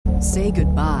Say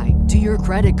goodbye to your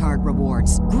credit card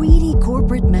rewards. Greedy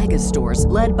corporate mega stores,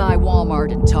 led by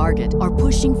Walmart and Target, are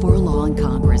pushing for a law in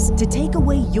Congress to take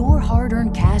away your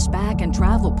hard-earned cash back and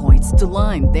travel points to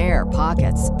line their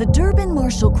pockets. The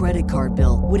Durbin-Marshall credit card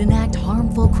bill would enact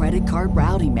harmful credit card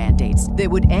routing mandates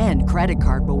that would end credit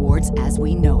card rewards as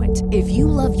we know it. If you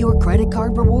love your credit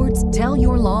card rewards, tell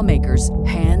your lawmakers,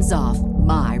 hands off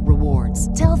my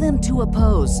rewards. Tell them to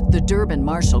oppose the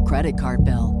Durbin-Marshall credit card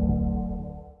bill.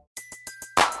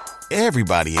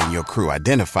 Everybody in your crew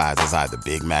identifies as either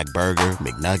Big Mac Burger,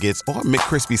 McNuggets, or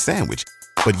McCrispy Sandwich.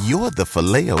 But you're the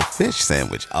Filet-O-Fish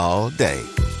Sandwich all day.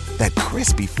 That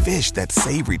crispy fish, that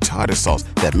savory tartar sauce,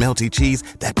 that melty cheese,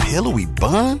 that pillowy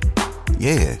bun.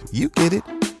 Yeah, you get it.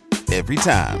 Every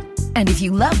time. And if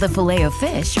you love the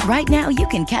Filet-O-Fish, right now you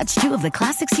can catch two of the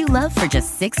classics you love for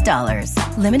just $6.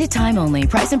 Limited time only.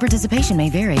 Price and participation may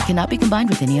vary. Cannot be combined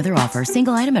with any other offer.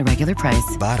 Single item at regular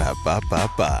price.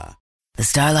 Ba-da-ba-ba-ba. The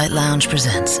Starlight Lounge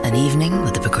presents an evening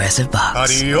with the Progressive Box.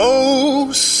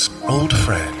 Adios, old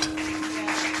friend.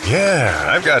 Yeah,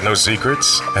 I've got no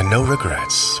secrets and no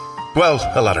regrets. Well,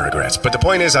 a lot of regrets, but the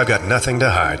point is I've got nothing to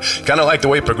hide. Kind of like the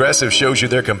way Progressive shows you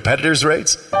their competitors'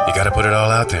 rates. You gotta put it all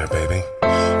out there, baby.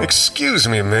 Excuse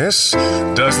me, miss.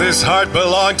 Does this heart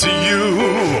belong to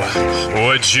you?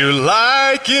 Would you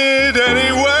like it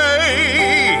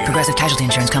anyway? Progressive Casualty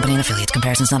Insurance Company and Affiliates.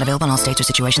 Comparisons not available in all states or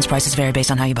situations. Prices vary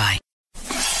based on how you buy.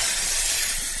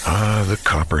 Ah, the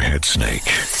copperhead snake.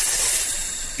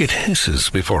 It hisses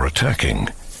before attacking.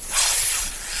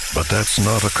 But that's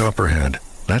not a copperhead.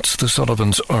 That's the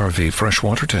Sullivan's RV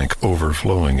freshwater tank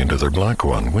overflowing into their black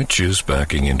one, which is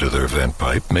backing into their vent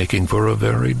pipe, making for a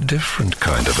very different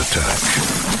kind of attack.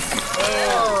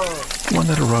 One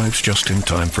that arrives just in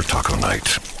time for taco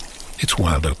night. It's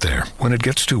wild out there. When it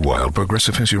gets too wild,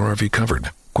 Progressive has your RV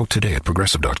covered. Quote today at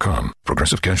Progressive.com.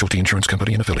 Progressive Casualty Insurance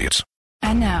Company and Affiliates.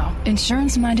 And now,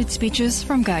 insurance-minded speeches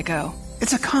from Geico.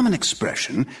 It's a common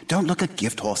expression, don't look a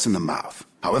gift horse in the mouth.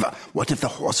 However, what if the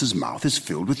horse's mouth is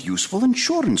filled with useful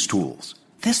insurance tools?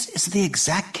 This is the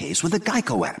exact case with the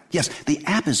Geico app. Yes, the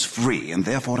app is free and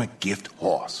therefore a gift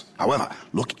horse. However,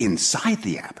 look inside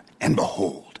the app and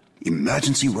behold,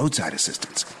 emergency roadside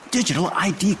assistance, digital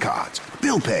ID cards,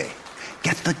 bill pay.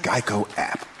 Get the Geico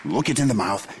app. Look it in the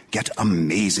mouth. Get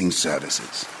amazing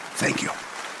services. Thank you.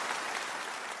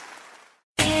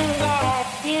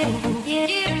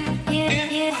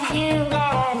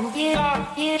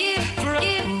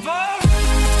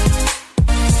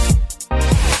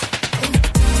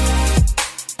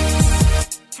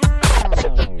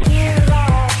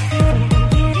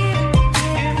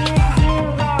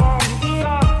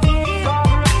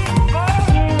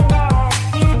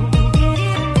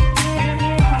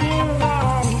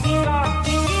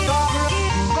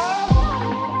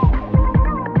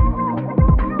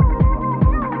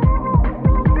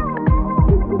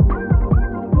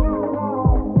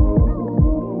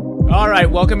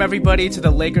 Welcome everybody to the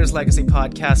Lakers Legacy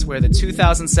Podcast, where the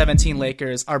 2017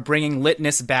 Lakers are bringing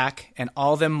litness back, and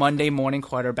all them Monday morning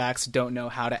quarterbacks don't know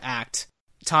how to act.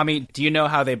 Tommy, do you know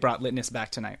how they brought litness back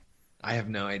tonight? I have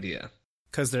no idea.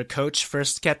 Because their coach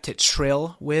first kept it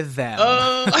trill with them.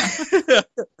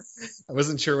 I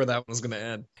wasn't sure where that one was going to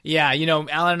end. Yeah, you know,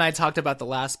 Alan and I talked about the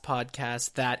last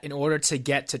podcast that in order to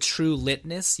get to true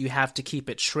litness, you have to keep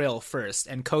it trill first.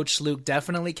 And Coach Luke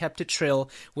definitely kept it trill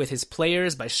with his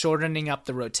players by shortening up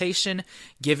the rotation,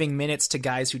 giving minutes to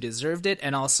guys who deserved it,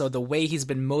 and also the way he's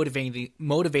been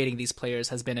motivating these players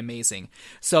has been amazing.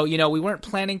 So, you know, we weren't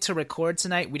planning to record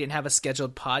tonight. We didn't have a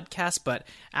scheduled podcast, but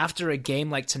after a game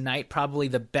like tonight, probably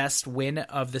the best win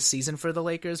of the season for the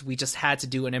Lakers, we just had to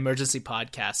do an emergency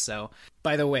podcast. So,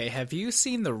 by the way, have you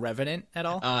seen The Revenant at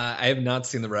all? I have not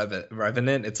seen The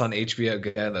Revenant. It's on HBO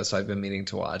Go, though, so I've been meaning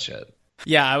to watch it.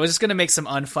 Yeah, I was just going to make some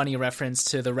unfunny reference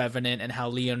to The Revenant and how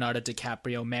Leonardo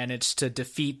DiCaprio managed to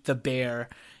defeat the bear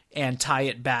and tie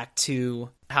it back to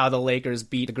how the Lakers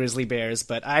beat the Grizzly Bears.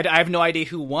 But I have no idea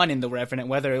who won in The Revenant,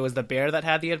 whether it was the bear that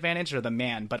had the advantage or the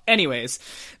man. But anyways,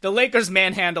 the Lakers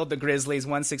manhandled the Grizzlies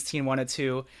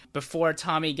 116-102. Before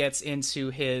Tommy gets into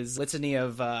his litany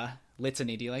of...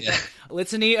 Litany, do you like that?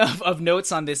 Litany of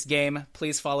notes on this game.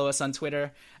 Please follow us on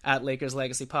Twitter at Lakers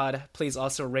Legacy Pod. Please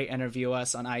also rate and review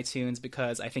us on iTunes,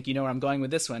 because I think you know where I'm going with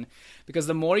this one. Because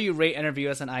the more you rate and review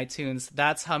us on iTunes,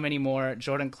 that's how many more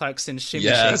Jordan Clarkson shimmy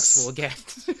shakes we'll get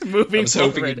moving I was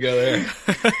forward. hoping you'd go there.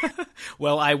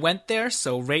 Well, I went there,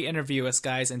 so rate and review us,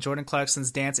 guys. And Jordan Clarkson's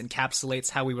dance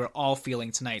encapsulates how we were all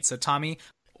feeling tonight. So, Tommy,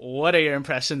 what are your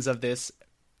impressions of this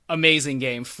amazing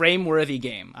game, frame-worthy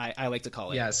game, I like to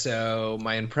call it? Yeah, so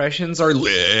my impressions are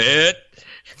lit.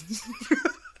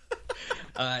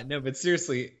 No, but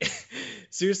seriously,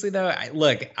 Seriously though,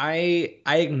 I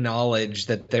acknowledge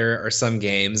that there are some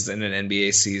games in an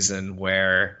NBA season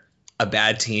where a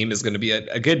bad team is going to be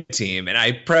a good team. And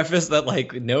I preface that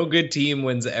like no good team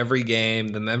wins every game.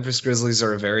 The Memphis Grizzlies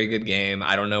are a very good game.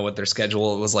 I don't know what their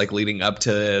schedule was like leading up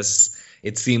to this.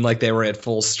 It seemed like they were at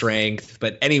full strength.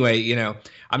 But anyway, you know,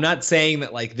 I'm not saying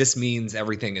that like this means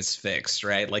everything is fixed,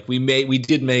 right? Like we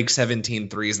did make 17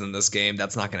 threes in this game.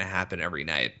 That's not going to happen every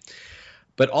night.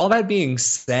 But all that being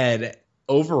said,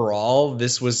 overall,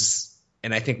 this was,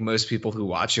 and I think most people who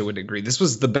watch it would agree, this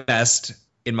was the best,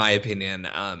 in my opinion,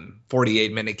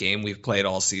 48-minute game we've played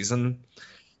all season.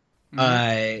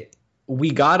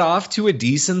 We got off to a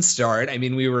decent start. I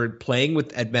mean, we were playing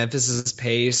at Memphis's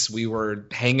pace. We were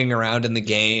hanging around in the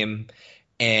game,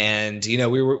 and you know,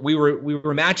 we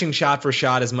were matching shot for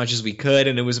shot as much as we could,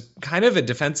 and it was kind of a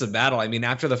defensive battle. I mean,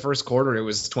 after the first quarter, it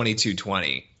was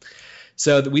 22-20.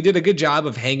 So we did a good job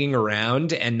of hanging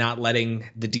around and not letting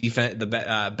the defense,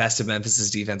 best of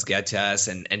Memphis's defense, get to us,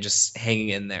 and just hanging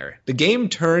in there. The game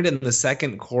turned in the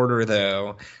second quarter,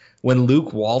 though, when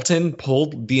Luke Walton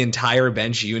pulled the entire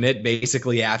bench unit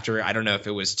basically after, I don't know if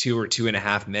it was 2 or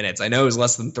 2.5 minutes. I know it was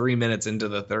less than 3 minutes into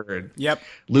the third. Yep.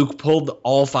 Luke pulled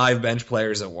all 5 bench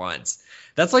players at once.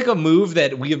 That's like a move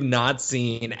that we have not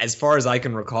seen, as far as I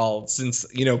can recall, since,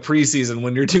 you know, preseason,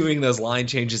 when you're doing those line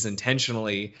changes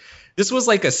intentionally. This was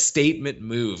like a statement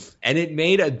move, and it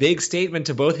made a big statement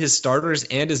to both his starters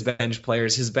and his bench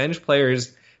players. His bench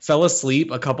players fell asleep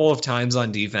a couple of times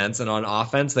on defense, and on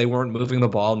offense, they weren't moving the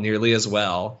ball nearly as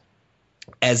well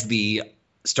as the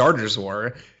starters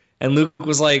were. And Luke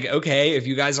was like, okay, if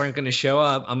you guys aren't going to show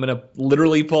up, I'm going to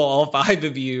literally pull all 5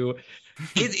 of you.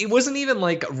 It wasn't even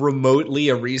like remotely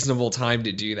a reasonable time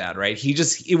to do that, right?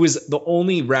 It was the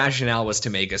only rationale was to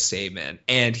make a statement,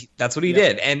 and that's what he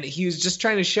did. And he was just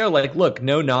trying to show like, look,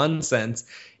 no nonsense.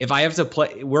 If I have to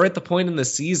play, we're at the point in the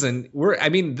season I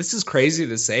mean, this is crazy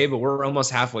to say, but we're almost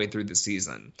halfway through the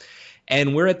season.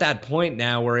 And we're at that point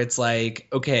now where it's like,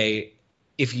 okay,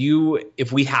 if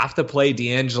we have to play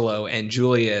D'Angelo and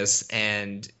Julius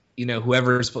and, you know,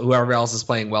 whoever else is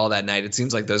playing well that night, it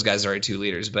seems like those guys are our 2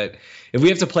 leaders. But if we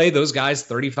have to play those guys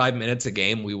 35 minutes a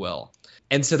game, we will.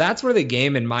 And so that's where the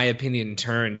game, in my opinion,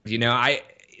 turned. You know,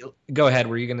 go ahead.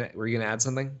 Were you gonna add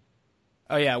something?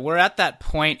 Oh yeah, we're at that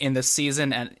point in the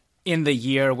season and in the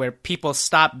year where people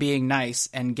stop being nice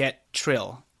and get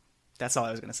trill. That's all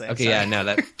I was gonna say. Okay, yeah,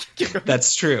 no,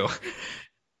 that's true.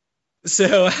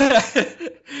 So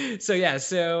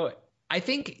I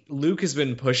think Luke has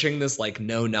been pushing this like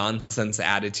no nonsense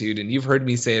attitude, and you've heard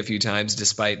me say a few times,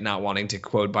 despite not wanting to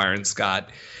quote Byron Scott,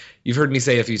 you've heard me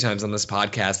say a few times on this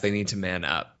podcast, they need to man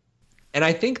up. And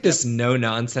I think this no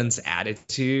nonsense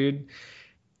attitude,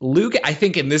 Luke, I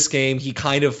think in this game, he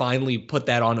kind of finally put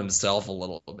that on himself a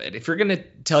little bit. If you're going to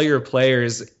tell your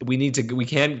players, we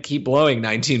can't keep blowing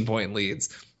 19-point leads.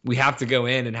 We have to go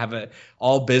in and have a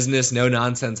all business, no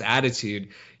nonsense attitude.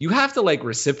 You have to like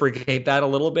reciprocate that a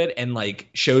little bit and like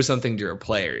show something to your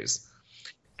players.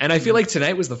 And I feel like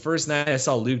tonight was the first night I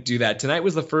saw Luke do that. Tonight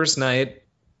was the first night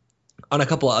on a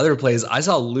couple of other plays I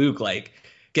saw Luke like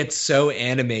get so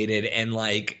animated and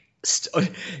like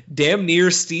damn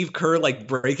near Steve Kerr like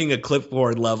breaking a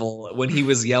clipboard level when he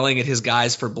was yelling at his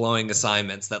guys for blowing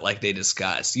assignments that like they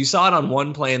discussed. You saw it on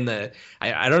one play in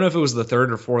I don't know if it was the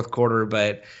third or fourth quarter,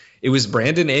 but it was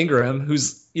Brandon Ingram,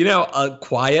 who's, you know, a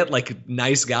quiet, like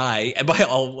nice guy. And by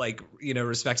all like, you know,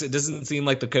 respects, it doesn't seem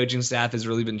like the coaching staff has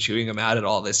really been chewing him out at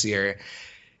all this year.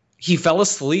 He fell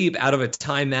asleep out of a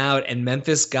timeout, and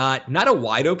Memphis got not a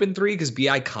wide open 3 because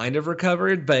BI kind of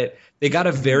recovered, but they got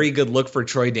a very good look for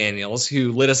Troy Daniels,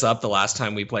 who lit us up the last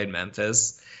time we played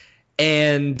Memphis.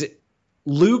 And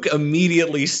Luke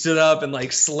immediately stood up and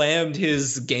like slammed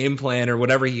his game plan or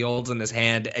whatever he holds in his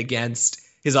hand against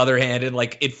his other hand, and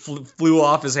like it flew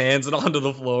off his hands and onto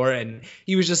the floor, and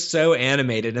he was just so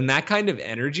animated. And that kind of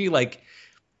energy, like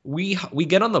we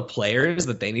get on the players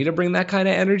that they need to bring that kind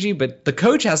of energy, but the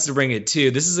coach has to bring it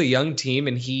too. This is a young team,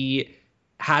 and he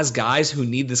has guys who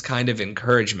need this kind of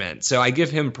encouragement. So I give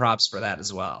him props for that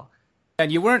as well.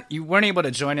 And you weren't able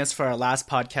to join us for our last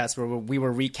podcast where we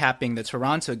were recapping the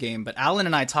Toronto game, but Alan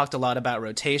and I talked a lot about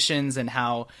rotations and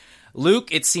how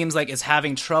Luke, it seems like, is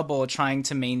having trouble trying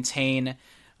to maintain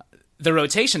the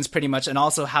rotations pretty much, and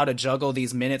also how to juggle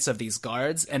these minutes of these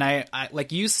guards. And I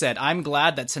like you said, I'm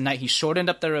glad that tonight he shortened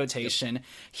up the rotation. Yep.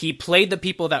 He played the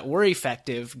people that were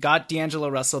effective, got D'Angelo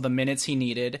Russell the minutes he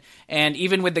needed. And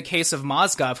even with the case of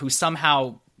Mozgov, who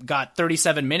somehow got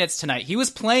 37 minutes tonight. He was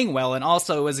playing well, and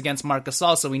also it was against Marc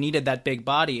Gasol, so we needed that big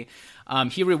body.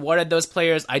 He rewarded those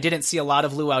players. I didn't see a lot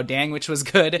of Luau Dang, which was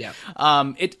good. Yeah.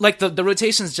 The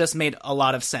rotations just made a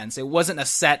lot of sense. It wasn't a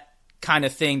set kind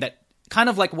of thing, that kind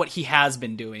of like what he has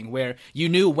been doing, where you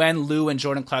knew when Lou and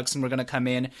Jordan Clarkson were going to come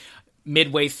in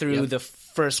midway through the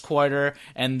first quarter,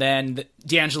 and then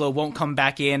D'Angelo won't come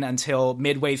back in until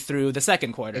midway through the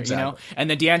second quarter, exactly. And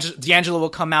then D'Angelo will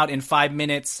come out in 5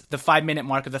 minutes, the 5-minute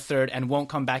mark of the third, and won't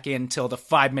come back in until the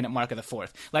 5-minute mark of the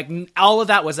fourth. Like, all of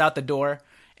that was out the door.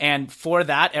 And for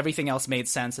that, everything else made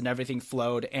sense and everything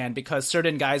flowed. And because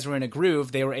certain guys were in a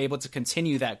groove, they were able to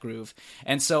continue that groove.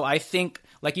 And so I think,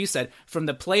 like you said, from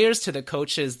the players to the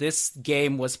coaches, this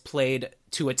game was played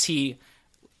to a T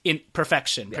in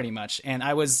perfection, pretty much. And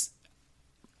I was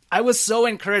so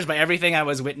encouraged by everything I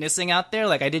was witnessing out there.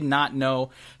 Like, I did not know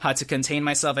how to contain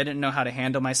myself. I didn't know how to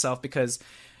handle myself, because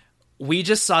we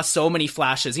just saw so many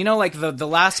flashes. Like the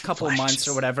last couple months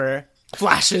or whatever.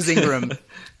 Flashes, Ingram.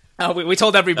 We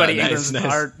told everybody Ingram's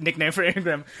our nickname for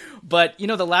Ingram. But,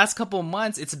 the last couple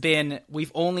months,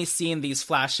 we've only seen these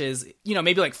flashes,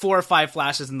 maybe like 4 or 5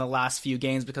 flashes in the last few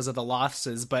games because of the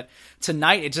losses. But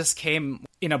tonight, it just came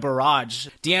in a barrage.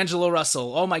 D'Angelo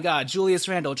Russell, oh my God, Julius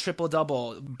Randle,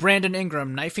 triple-double. Brandon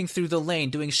Ingram knifing through the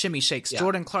lane, doing shimmy shakes. Yeah.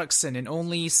 Jordan Clarkson, in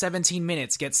only 17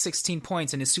 minutes, gets 16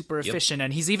 points and is super efficient.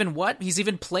 And he's even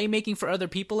playmaking for other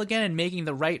people again and making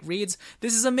the right reads.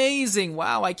 This is amazing.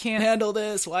 Wow, I can't handle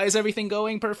this. Why is everything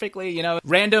going perfectly?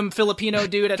 Random Filipino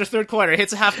dude after third quarter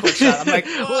hits a half-court shot. I'm like,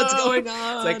 what's going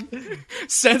on? It's like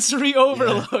sensory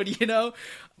overload,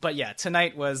 But yeah,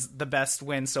 tonight was the best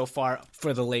win so far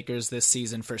for the Lakers this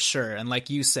season, for sure. And like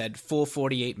you said, full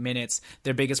 48 minutes.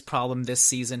 Their biggest problem this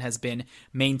season has been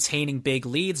maintaining big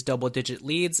leads, double-digit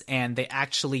leads, and they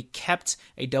actually kept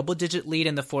a double-digit lead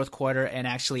in the fourth quarter and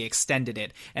actually extended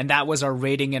it. And that was our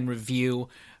rating and review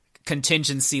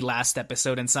contingency last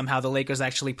episode, and somehow the Lakers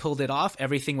actually pulled it off.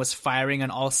 Everything was firing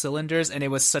on all cylinders, and it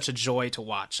was such a joy to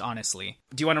watch, honestly.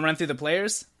 Do you want to run through the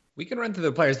players? We can run through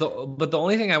the players, but the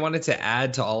only thing I wanted to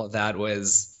add to all of that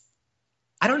was,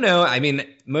 I don't know. I mean,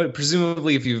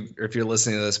 presumably if you're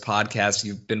listening to this podcast,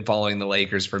 you've been following the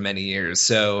Lakers for many years.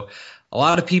 So a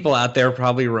lot of people out there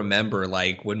probably remember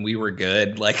like when we were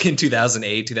good, like in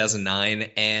 2008,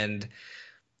 2009, and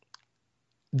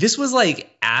this was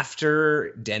like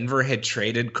after Denver had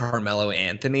traded Carmelo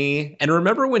Anthony. And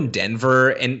remember when Denver,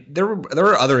 and there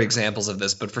were other examples of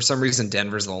this, but for some reason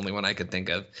Denver's the only one I could think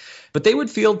of. But they would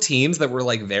field teams that were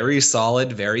like very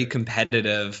solid, very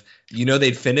competitive.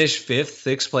 They'd finish 5th,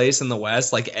 6th place in the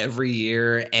West like every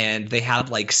year, and they had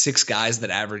like 6 guys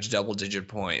that averaged double-digit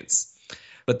points.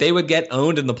 But they would get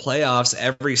owned in the playoffs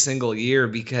every single year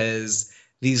because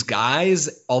these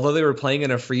guys, although they were playing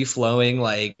in a free-flowing,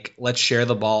 like, let's share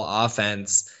the ball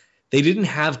offense, they didn't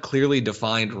have clearly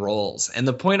defined roles. And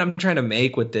the point I'm trying to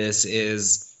make with this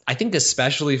is, I think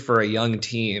especially for a young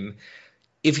team,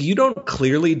 if you don't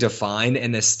clearly define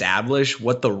and establish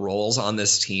what the roles on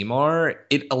this team are,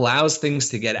 it allows things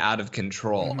to get out of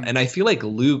control. Mm-hmm. And I feel like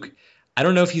Luke, I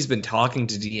don't know if he's been talking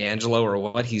to D'Angelo or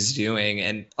what he's doing.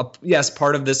 And yes,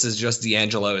 part of this is just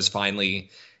D'Angelo is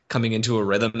finally coming into a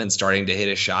rhythm and starting to hit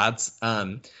his shots.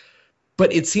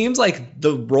 But it seems like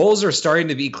the roles are starting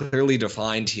to be clearly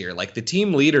defined here. Like the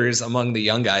team leaders among the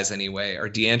young guys anyway are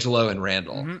D'Angelo and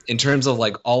Randle in terms of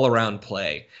like all around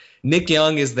play. Nick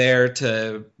Young is there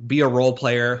to be a role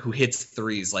player who hits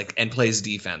threes and plays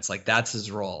defense. Like that's his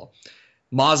role.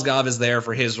 Mozgov is there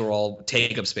for his role,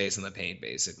 take up space in the paint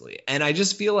basically. And I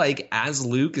just feel like as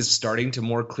Luke is starting to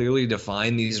more clearly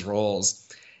define these roles,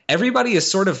 everybody is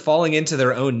sort of falling into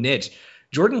their own niche.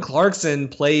 Jordan Clarkson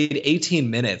played 18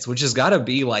 minutes, which has got to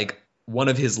be like one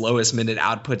of his lowest minute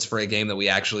outputs for a game that we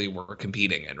actually were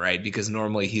competing in, right? Because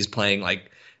normally he's playing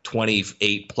like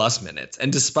 28 plus minutes.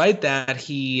 And despite that,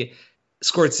 he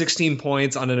scored 16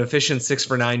 points on an efficient 6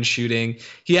 for 9 shooting.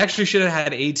 He actually should have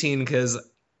had 18 because,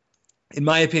 in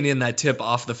my opinion, that tip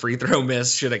off the free throw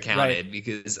miss should have counted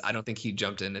because I don't think he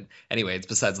jumped in. Anyway, it's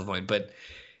besides the point. But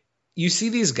you see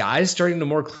these guys starting to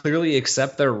more clearly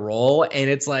accept their role, and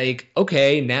it's like,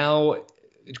 okay, now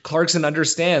Clarkson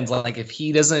understands, like, if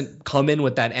he doesn't come in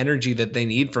with that energy that they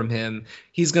need from him,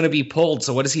 he's going to be pulled.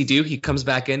 So what does he do? He comes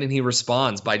back in and he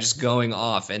responds by just going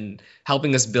off and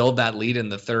helping us build that lead in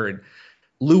the third.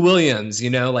 Lou Williams,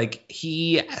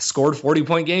 he scored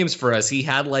 40-point games for us. He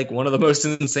had like one of the most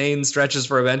insane stretches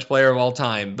for a bench player of all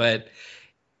time, but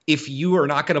if you are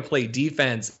not going to play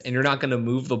defense and you're not going to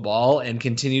move the ball and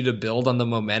continue to build on the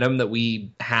momentum that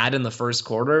we had in the first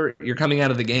quarter, you're coming out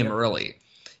of the game early.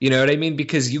 You know what I mean?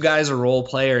 Because you guys are role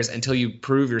players until you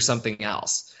prove you're something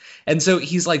else. And so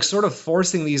he's like sort of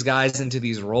forcing these guys into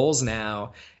these roles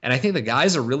now. And I think the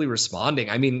guys are really responding.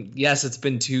 I mean, yes, it's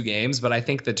been 2 games, but I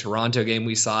think the Toronto game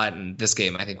we saw it, and this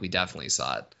game I think we definitely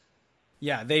saw it.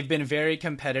 Yeah, they've been very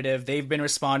competitive. They've been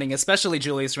responding, especially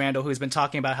Julius Randle, who's been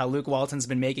talking about how Luke Walton's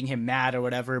been making him mad or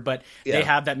whatever, but they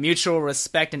have that mutual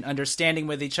respect and understanding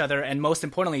with each other, and most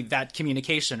importantly, that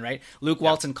communication, right? Luke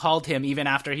Walton called him even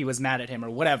after he was mad at him or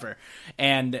whatever,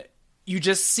 and you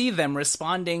just see them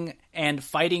responding and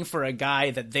fighting for a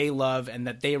guy that they love and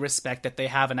that they respect, that they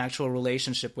have an actual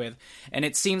relationship with, and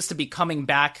it seems to be coming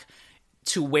back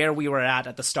to where we were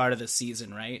at the start of the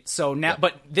season, right? So now,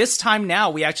 but this time now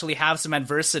we actually have some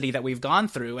adversity that we've gone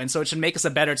through, and so it should make us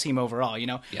a better team overall, you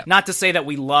know? Not to say that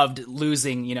we loved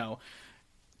losing, you know,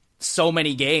 so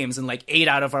many games and like 8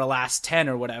 out of our last 10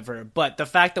 or whatever, but the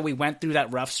fact that we went through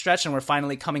that rough stretch and we're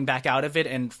finally coming back out of it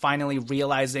and finally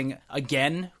realizing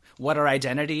again what our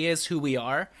identity is, who we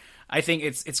are, I think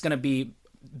it's going to be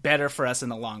better for us in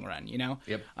the long run, you know?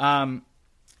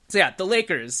 So yeah, the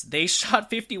Lakers, they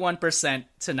shot 51%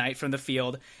 tonight from the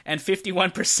field and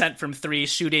 51% from 3,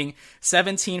 shooting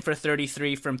 17 for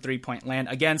 33 from three-point land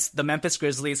against the Memphis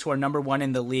Grizzlies, who are number 1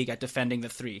 in the league at defending the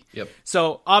 3.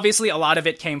 So obviously a lot of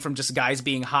it came from just guys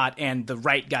being hot and the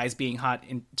right guys being hot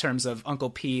in terms of Uncle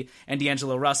P and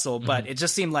D'Angelo Russell, but it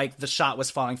just seemed like the shot was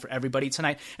falling for everybody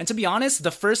tonight. And to be honest,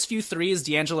 the first few threes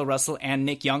D'Angelo Russell and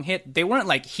Nick Young hit, they weren't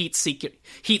like heat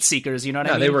seekers, you know what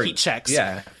I mean? They were heat checks.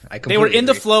 Yeah, they were in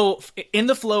the flow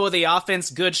of the offense,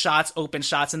 good shots, open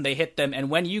shots, and they hit them. And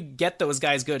when you get those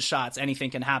guys good shots, anything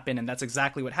can happen, and that's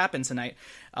exactly what happened tonight.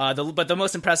 But the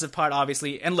most impressive part,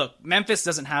 obviously, and look, Memphis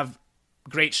doesn't have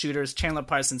great shooters. Chandler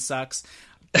Parsons sucks.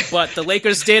 But the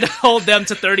Lakers did hold them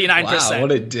to 39%. Wow,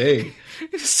 what a day.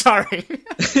 Sorry.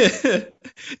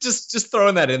 just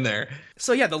throwing that in there.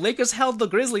 So yeah, the Lakers held the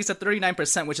Grizzlies at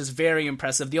 39%, which is very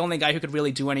impressive. The only guy who could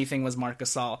really do anything was Marc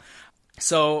Gasol.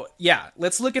 So yeah,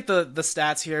 let's look at the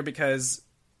stats here, because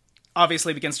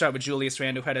obviously we can start with Julius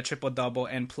Randle, who had a triple-double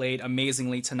and played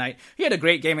amazingly tonight. He had a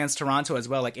great game against Toronto as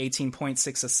well, like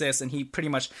 18.6 assists, and he pretty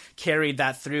much carried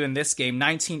that through in this game.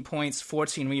 19 points,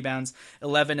 14 rebounds,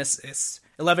 11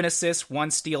 assists,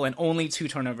 1 steal, and only 2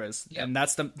 turnovers. And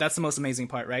that's the most amazing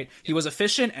part, right? He was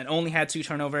efficient and only had 2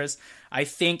 turnovers. I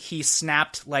think he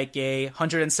snapped like a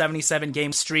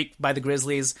 177-game streak by the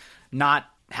Grizzlies, not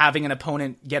having an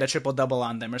opponent get a triple-double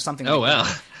on them or something like that.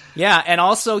 Wow. Yeah, and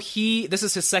also this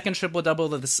is his second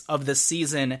triple-double of this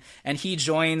season, and he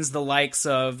joins the likes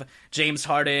of James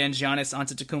Harden, Giannis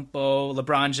Antetokounmpo,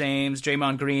 LeBron James,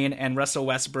 Draymond Green, and Russell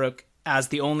Westbrook as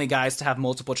the only guys to have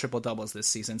multiple triple-doubles this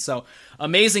season. So,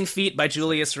 amazing feat by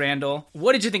Julius Randle.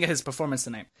 What did you think of his performance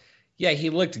tonight? Yeah,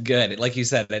 he looked good. Like you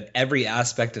said, at every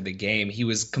aspect of the game, he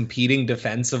was competing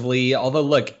defensively. Although,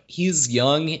 look, he's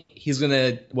young. He's going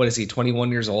to,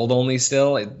 21 years old only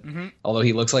still? Although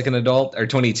he looks like an adult, or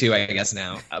 22, I guess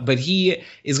now. But he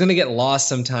is going to get lost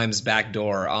sometimes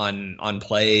backdoor on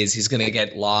plays. He's going to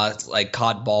get lost, like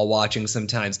caught ball watching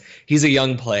sometimes. He's a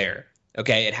young player.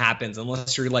 Okay, it happens.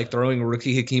 Unless you're like throwing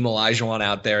rookie Hakeem Olajuwon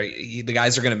out there, the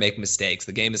guys are going to make mistakes.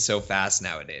 The game is so fast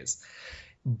nowadays.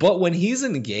 But when he's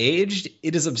engaged,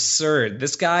 it is absurd.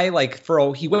 This guy,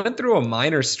 he went through a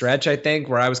minor stretch, I think,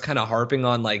 where I was kind of harping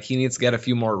on like he needs to get a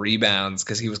few more rebounds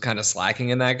because he was kind of slacking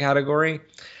in that category.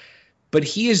 But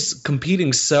he is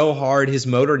competing so hard. His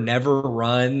motor never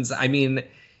runs. I mean,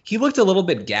 he looked a little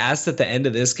bit gassed at the end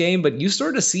of this game, but you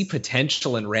sort of see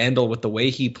potential in Randle with the way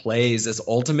he plays as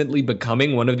ultimately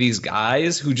becoming one of these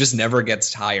guys who just never gets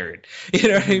tired. You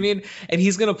know what I mean? And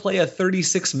he's going to play a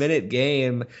 36-minute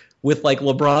game with like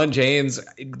LeBron James,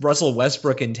 Russell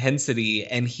Westbrook intensity,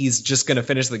 and he's just going to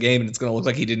finish the game and it's going to look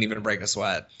like he didn't even break a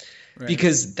sweat. Right.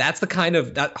 Because that's the kind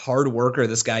of that hard worker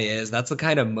this guy is. That's the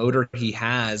kind of motor he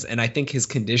has. And I think his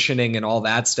conditioning and all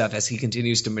that stuff as he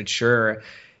continues to mature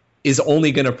is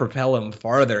only going to propel him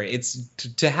farther. It's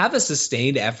to have a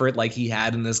sustained effort like he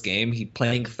had in this game. He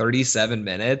playing 37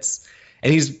 minutes.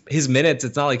 And his minutes,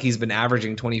 it's not like he's been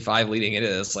averaging 25 leading into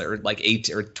this, like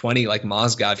 8 or 20 like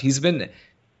Mozgov. He's been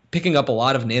picking up a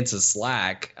lot of Nance's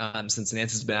slack since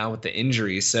Nance has been out with the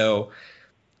injury. So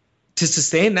to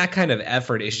sustain that kind of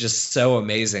effort is just so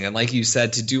amazing. And like you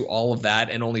said, to do all of that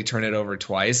and only turn it over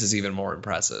twice is even more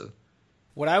impressive.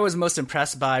 What I was most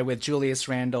impressed by with Julius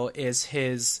Randle is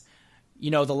his, the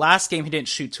last game he didn't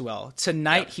shoot too well.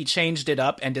 Tonight he changed it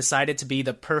up and decided to be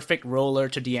the perfect roller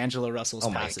to D'Angelo Russell's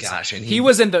passes. Oh my gosh. And he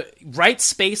was in the right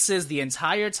spaces the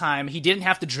entire time. He didn't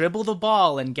have to dribble the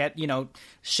ball and get,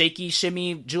 shaky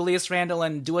shimmy Julius Randle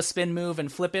and do a spin move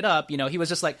and flip it up. He was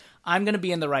just like, I'm going to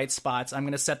be in the right spots. I'm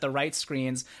going to set the right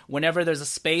screens. Whenever there's a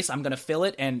space, I'm going to fill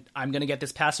it, and I'm going to get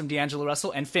this pass from D'Angelo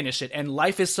Russell and finish it. And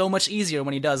life is so much easier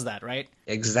when he does that, right?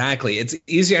 Exactly. It's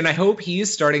easier, and I hope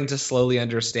he's starting to slowly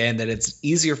understand that it's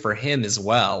easier for him as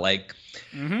well. Like,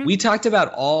 we talked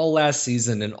about all last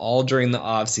season and all during the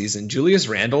offseason, Julius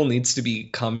Randle needs to be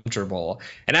comfortable.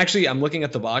 And actually, I'm looking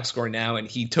at the box score now, and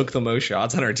he took the most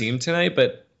shots on our team tonight,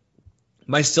 but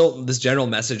this general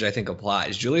message I think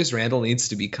applies. Julius Randle needs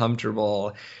to be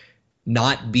comfortable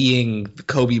not being the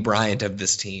Kobe Bryant of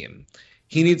this team.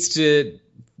 He needs to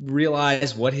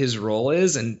realize what his role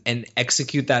is and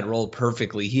execute that role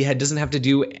perfectly. He doesn't have to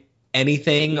do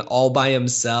anything all by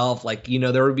himself. Like,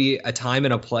 there would be a time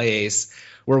in a place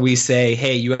where we say,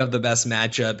 hey, you have the best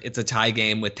matchup. It's a tie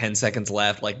game with 10 seconds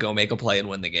left. Like, go make a play and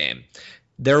win the game.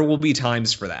 There will be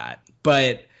times for that.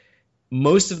 But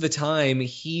most of the time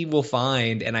he will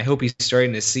find, and I hope he's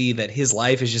starting to see, that his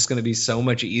life is just going to be so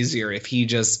much easier if he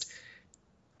just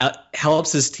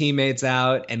helps his teammates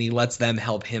out and he lets them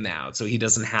help him out. So he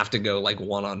doesn't have to go like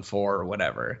 1-on-4 or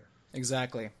whatever.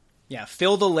 Exactly. Yeah,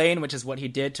 fill the lane, which is what he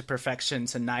did to perfection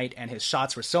tonight, and his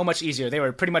shots were so much easier. They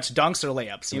were pretty much dunks or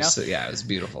layups, Yeah, it was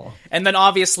beautiful. And then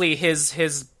obviously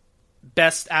his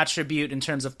best attribute in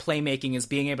terms of playmaking is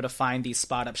being able to find these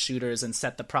spot-up shooters and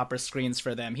set the proper screens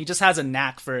for them. He just has a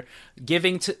knack for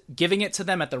giving it to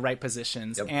them at the right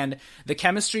positions. Yep. And the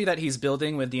chemistry that he's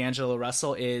building with D'Angelo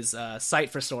Russell is sight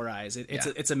for sore eyes.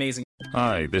 It's amazing.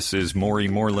 Hi, this is Maury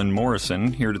Moreland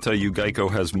Morrison, here to tell you Geico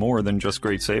has more than just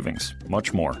great savings.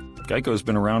 Much more. Geico's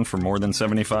been around for more than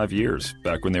 75 years,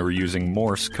 back when they were using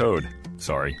Morse code.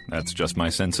 Sorry, that's just my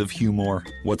sense of humor.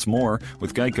 What's more,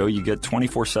 with Geico you get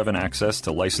 24/7 access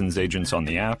to licensed agents on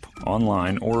the app,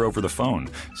 online, or over the phone,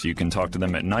 so you can talk to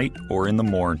them at night or in the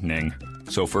morning.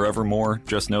 So forevermore,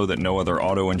 just know that no other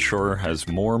auto insurer has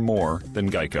more than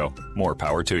Geico. More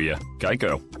power to you.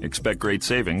 Geico. Expect great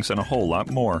savings and a whole lot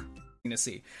more. To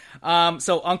see.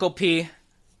 So Uncle P,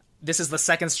 this is the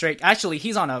second straight. Actually,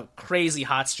 he's on a crazy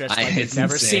hot stretch like we've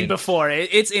never seen before.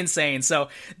 It's insane. So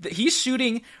he's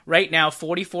shooting right now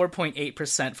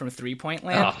 44.8% from three-point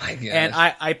land. Oh my gosh. And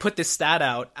I put this stat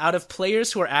out of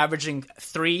players who are averaging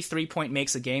 3-point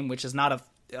makes a game, which is not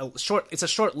it's a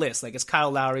short list. Like, it's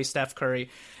Kyle Lowry, Steph Curry,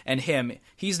 and him.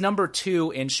 He's number 2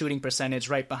 in shooting percentage,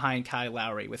 right behind Kyle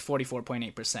Lowry with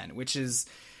 44.8%, which is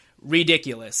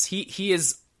ridiculous. He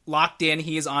is locked in.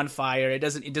 He is on fire. It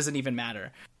doesn't even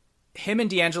matter. Him and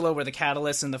D'Angelo were the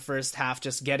catalysts in the first half,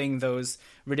 just getting those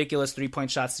ridiculous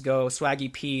 3-point shots to go.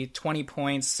 Swaggy P, 20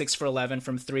 points, 6 for 11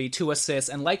 from 3, 2 assists.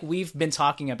 And like we've been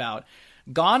talking about,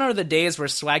 gone are the days where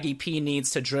Swaggy P needs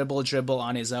to dribble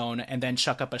on his own and then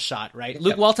chuck up a shot, right?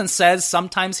 Luke Walton says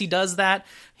sometimes he does that,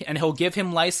 and he'll give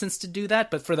him license to do that.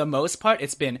 But for the most part,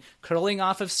 it's been curling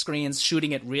off of screens,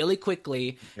 shooting it really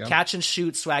quickly, catch and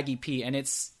shoot Swaggy P. And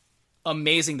it's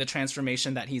amazing the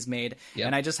transformation that he's made.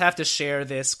 And I just have to share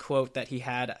this quote that he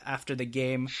had after the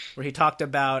game where he talked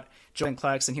about Jordan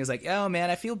Clarkson. He was like, oh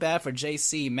man, I feel bad for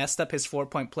JC, messed up his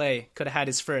 4-point play, could have had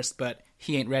his first, but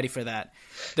he ain't ready for that.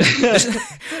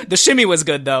 The shimmy was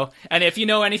good though, and if you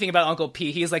know anything about Uncle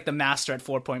P, he's like the master at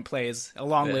 4-point plays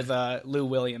along with Lou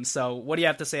Williams. So what do you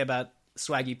have to say about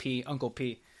Swaggy P, Uncle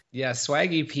P? Yeah,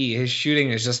 Swaggy P, his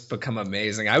shooting has just become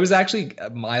amazing. I was actually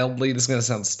mildly, this is going to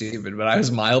sound stupid, but I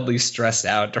was mildly stressed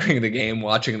out during the game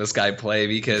watching this guy play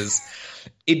because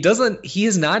he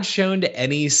has not shown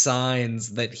any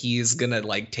signs that he's going to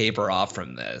like taper off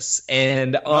from this.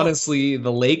 And honestly,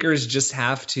 the Lakers just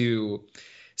have to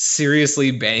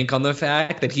seriously bank on the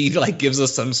fact that he like gives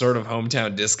us some sort of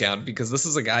hometown discount, because this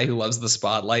is a guy who loves the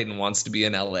spotlight and wants to be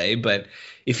in LA. But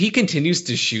if he continues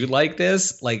to shoot like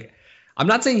this, like, I'm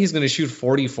not saying he's going to shoot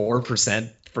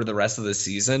 44% for the rest of the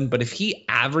season, but if he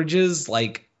averages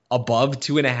like above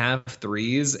 2.5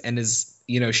 threes and is,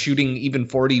 shooting even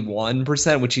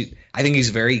 41%, which I think he's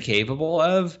very capable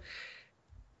of,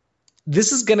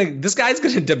 this guy's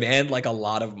going to demand like a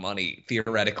lot of money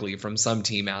theoretically from some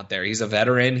team out there. He's a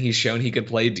veteran. He's shown he could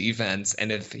play defense.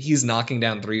 And if he's knocking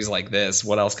down threes like this,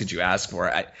 what else could you ask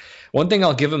for? One thing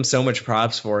I'll give him so much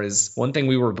props for is one thing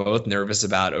we were both nervous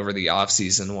about over the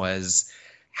offseason was,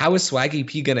 how is Swaggy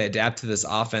P going to adapt to this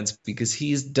offense? Because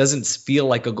he doesn't feel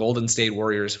like a Golden State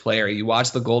Warriors player. You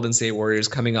watch the Golden State Warriors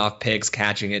coming off picks,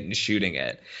 catching it, and shooting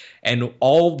it. And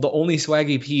the only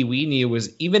Swaggy P we knew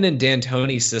was, even in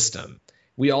D'Antoni's system,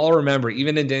 we all remember,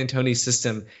 even in D'Antoni's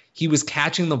system, he was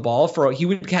catching the ball he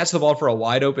would catch the ball for a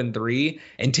wide open 3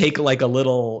 and take like a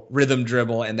little rhythm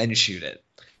dribble and then shoot it.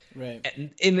 Right.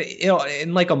 And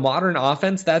in like a modern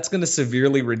offense, that's going to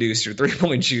severely reduce your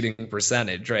 3-point shooting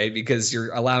percentage, right? Because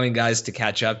you're allowing guys to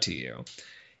catch up to you.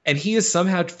 And he has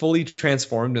somehow fully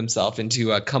transformed himself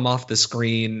into a come off the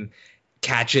screen,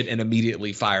 catch it, and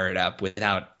immediately fire it up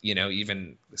without,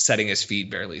 even setting his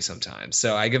feet barely sometimes.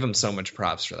 So I give him so much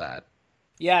props for that.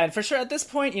 Yeah, and for sure at this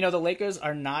point, the Lakers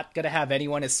are not going to have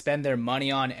anyone to spend their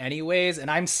money on anyways, and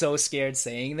I'm so scared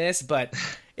saying this, but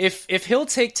if he'll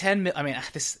take 10 million, I mean,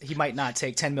 he might not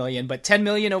take 10 million, but 10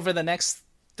 million over the next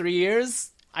 3 years,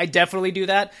 I definitely do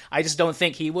that. I just don't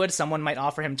think he would. Someone might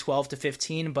offer him 12 to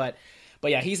 15, but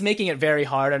yeah, he's making it very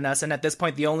hard on us, and at this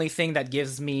point, the only thing that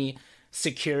gives me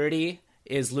security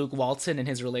is Luke Walton and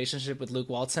his relationship with Luke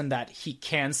Walton, that he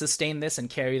can sustain this and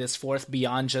carry this forth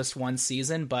beyond just one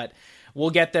season, but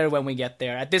we'll get there when we get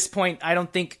there. At this point, I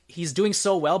don't think he's doing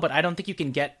so well, but I don't think you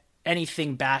can get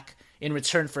anything back in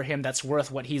return for him that's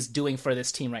worth what he's doing for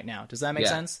this team right now. Does that make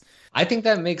sense? I think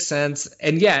that makes sense.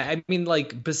 And yeah, I mean,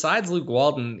 like, besides Luke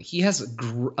Walton, he has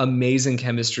amazing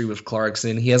chemistry with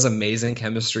Clarkson. He has amazing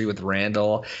chemistry with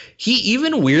Randle. He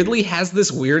even weirdly has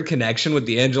this weird connection with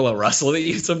D'Angelo Russell that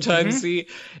you sometimes see,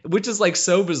 which is like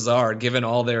so bizarre given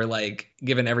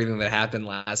given everything that happened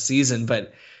last season.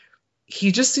 But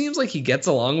he just seems like he gets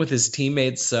along with his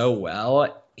teammates so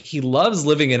well. He loves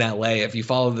living in LA. If you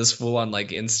follow this fool on like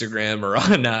Instagram or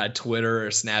on Twitter or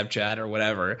Snapchat or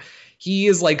whatever, he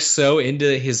is like so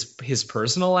into his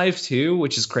personal life too,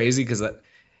 which is crazy because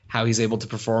how he's able to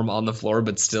perform on the floor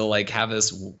but still like have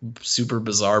this super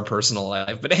bizarre personal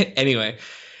life. But anyway,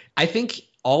 I think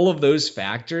all of those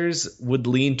factors would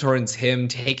lean towards him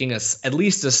taking at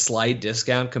least a slight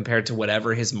discount compared to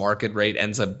whatever his market rate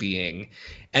ends up being.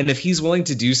 And if he's willing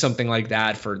to do something like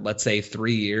that for, let's say,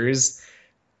 3 years,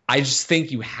 I just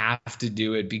think you have to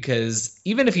do it, because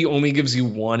even if he only gives you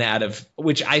one out of,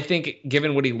 which I think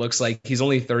given what he looks like, he's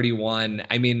only 31.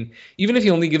 I mean, even if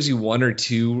he only gives you 1 or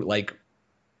 2 like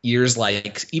years,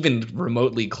 like even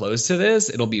remotely close to this,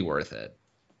 it'll be worth it.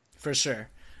 For sure.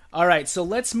 All right, so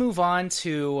let's move on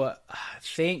to,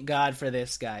 thank God for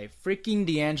this guy, freaking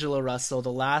D'Angelo Russell.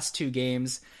 The last 2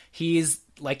 games, he's,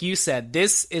 like you said,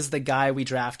 this is the guy we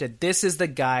drafted. This is the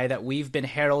guy that we've been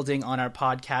heralding on our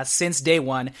podcast since day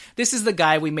one. This is the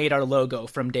guy we made our logo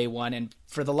from day one. And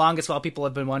for the longest while, people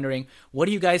have been wondering, what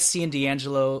do you guys see in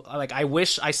D'Angelo? Like, I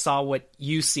wish I saw what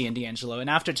you see in D'Angelo. And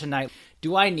after tonight,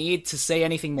 do I need to say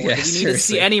anything more? Yeah, do we need to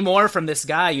see any more from this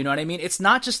guy? You know what I mean? It's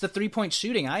not just the 3-point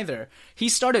shooting either. He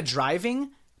started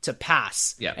driving to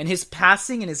pass. Yeah. And his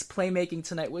passing and his playmaking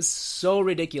tonight was so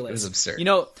ridiculous. It was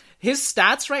absurd. His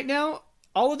stats right now,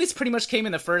 all of these pretty much came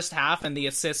in the first half, and the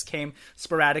assists came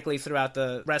sporadically throughout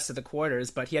the rest of the quarters.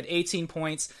 But he had 18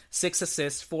 points, 6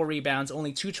 assists, 4 rebounds,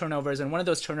 only 2 turnovers, and one of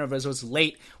those turnovers was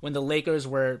late when the Lakers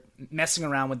were messing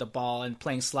around with the ball and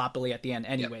playing sloppily at the end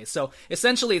anyway. Yep. So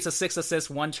essentially it's a 6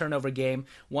 assist, 1 turnover game,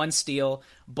 1 steal,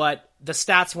 but the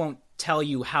stats won't tell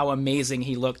you how amazing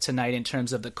he looked tonight in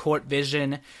terms of the court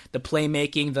vision, the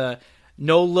playmaking, the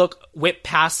no-look whip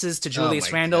passes to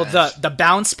Julius Randle, the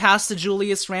bounce pass to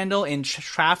Julius Randle in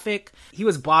traffic. He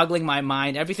was boggling my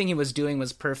mind. Everything he was doing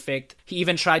was perfect. He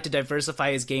even tried to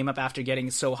diversify his game up after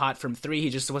getting so hot from 3. He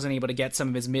just wasn't able to get some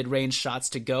of his mid-range shots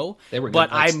to go. They were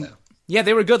good looks, though. Yeah,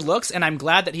 they were good looks, and I'm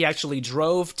glad that he actually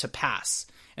drove to pass.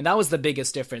 And that was the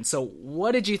biggest difference. So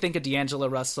what did you think of D'Angelo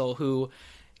Russell, who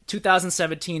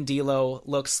 2017 DLO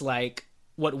looks like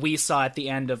what we saw at the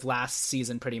end of last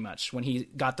season, pretty much, when he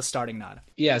got the starting nod?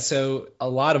 Yeah, so a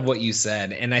lot of what you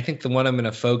said, and I think the one I'm going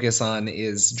to focus on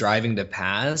is driving to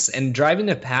pass. And driving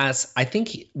to pass, I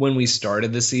think when we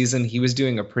started the season, he was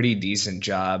doing a pretty decent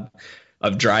job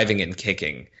of driving and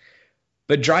kicking.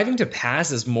 But driving to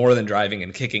pass is more than driving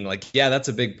and kicking. Like, yeah, that's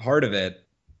a big part of it.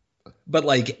 But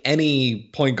like any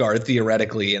point guard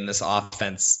theoretically in this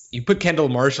offense, you put Kendall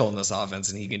Marshall in this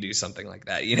offense and he can do something like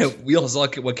that. We also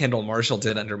look at what Kendall Marshall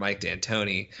did under Mike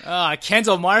D'Antoni.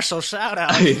 Kendall Marshall, shout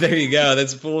out. There you go.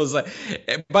 That's fool as like.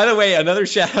 By the way, another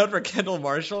shout out for Kendall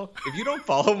Marshall. If you don't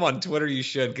follow him on Twitter, you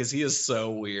should, because he is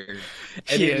so weird.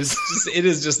 And it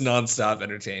is just nonstop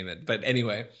entertainment. But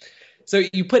anyway. So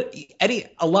you put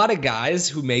a lot of guys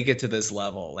who make it to this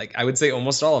level, like I would say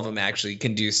almost all of them actually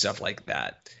can do stuff like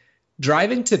that.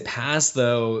 Driving to pass,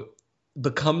 though,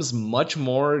 becomes much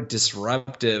more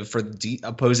disruptive for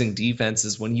opposing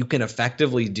defenses when you can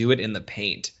effectively do it in the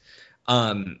paint.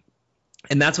 And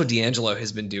that's what D'Angelo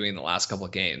has been doing the last couple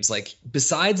of games. Like,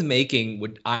 besides making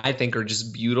what I think are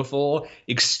just beautiful,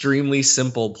 extremely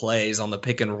simple plays on the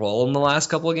pick and roll in the last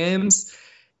couple of games,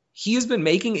 he has been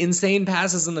making insane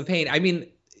passes in the paint. I mean,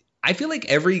 I feel like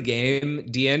every game,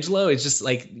 D'Angelo is just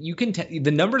like, you can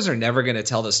the numbers are never going to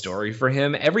tell the story for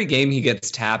him. Every game he gets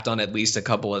tapped on at least a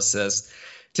couple assists.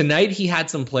 Tonight, he had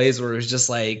some plays where it was just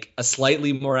like a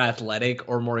slightly more athletic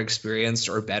or more experienced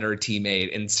or better teammate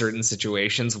in certain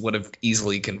situations would have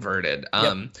easily converted.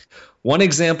 One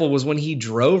example was when he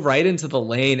drove right into the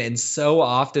lane, and so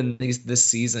often this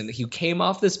season, he came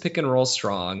off this pick and roll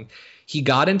strong. He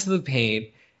got into the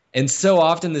paint, and so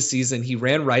often this season, he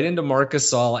ran right into Marc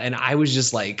Gasol, and I was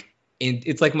just like,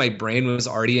 it's like my brain was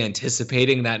already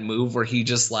anticipating that move where he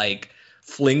just like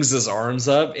flings his arms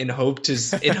up in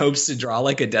hopes to draw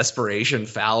like a desperation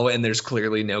foul, and there's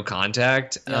clearly no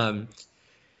contact.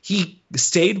 He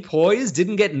stayed poised,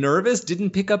 didn't get nervous,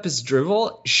 didn't pick up his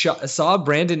dribble, saw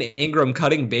Brandon Ingram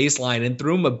cutting baseline and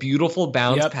threw him a beautiful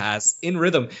bounce pass in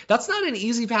rhythm. That's not an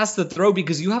easy pass to throw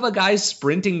because you have a guy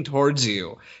sprinting towards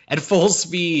you at full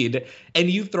speed,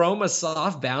 and you throw him a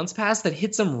soft bounce pass that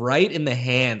hits him right in the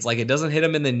hands. Like, it doesn't hit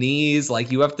him in the knees.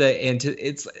 Like, you have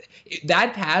to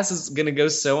that pass is going to go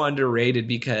so underrated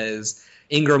because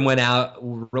Ingram went up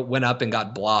and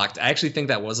got blocked. I actually think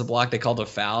that was a block. They called a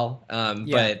foul.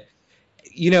 But,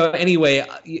 anyway,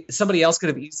 somebody else could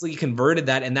have easily converted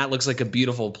that, and that looks like a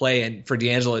beautiful play. And for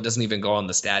D'Angelo, it doesn't even go on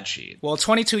the stat sheet. Well,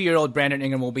 22-year-old Brandon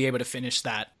Ingram will be able to finish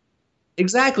that.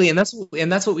 Exactly, and that's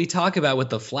what we talk about with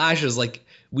the flashes. Like,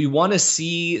 we want to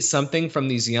see something from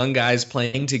these young guys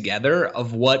playing together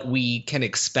of what we can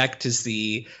expect to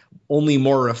see, only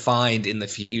more refined in the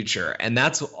future. And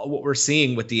that's what we're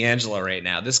seeing with D'Angelo right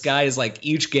now. This guy is like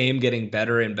each game getting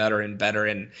better and better and better.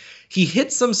 And he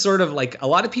hits some sort of like, a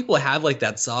lot of people have like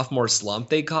that sophomore slump,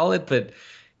 they call it, but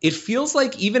it feels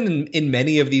like even in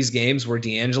many of these games where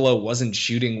D'Angelo wasn't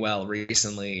shooting well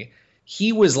recently,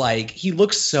 he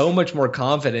looks so much more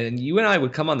confident. And you and I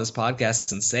would come on this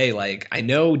podcast and say, like, I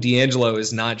know D'Angelo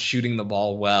is not shooting the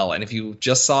ball well. And if you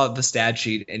just saw the stat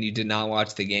sheet and you did not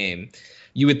watch the game,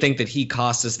 you would think that he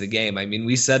cost us the game. I mean,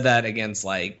 we said that against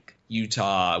like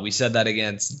Utah. We said that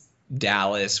against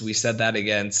Dallas. We said that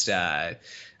against,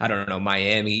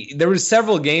 Miami. There were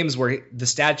several games where the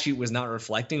stat sheet was not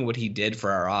reflecting what he did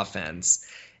for our offense.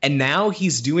 And now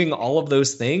he's doing all of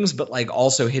those things, but like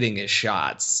also hitting his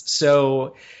shots.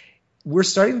 So we're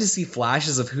starting to see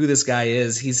flashes of who this guy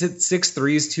is. He's hit 6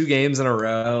 threes 2 games in a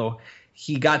row.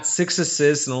 He got 6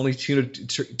 assists and only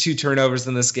two turnovers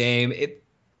in this game.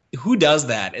 Who does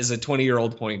that as a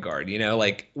 20-year-old point guard?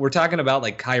 Like, we're talking about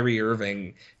like Kyrie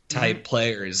Irving type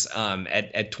players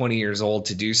at 20 years old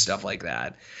to do stuff like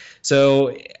that.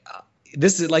 So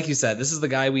this is, like you said, this is the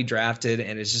guy we drafted,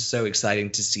 and it's just so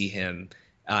exciting to see him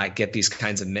get these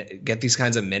kinds of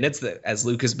minutes that, as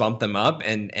Luke has bumped them up,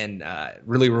 and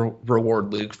really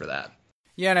reward Luke for that.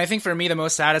 Yeah, and I think for me the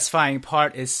most satisfying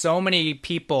part is so many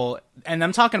people, and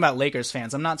I'm talking about Lakers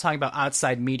fans, I'm not talking about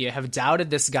outside media, have doubted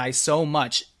this guy so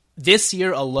much this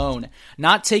year alone,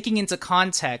 not taking into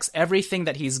context everything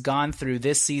that he's gone through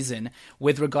this season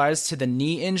with regards to the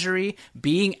knee injury,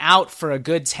 being out for a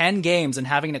good 10 games and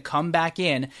having to come back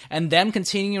in, and them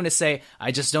continuing to say,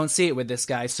 I just don't see it with this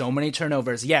guy. So many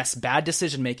turnovers. Yes. Bad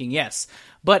decision making. Yes.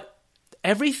 But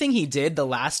everything he did the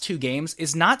last 2 games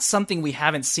is not something we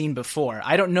haven't seen before.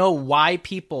 I don't know why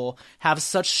people have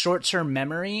such short-term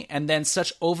memory and then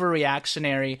such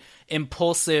overreactionary,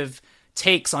 impulsive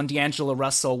takes on D'Angelo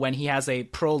Russell when he has a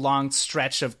prolonged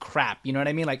stretch of crap. You know what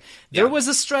I mean? Like, there was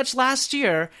a stretch last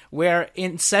year where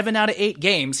in 7 out of 8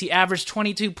 games, he averaged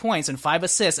 22 points and 5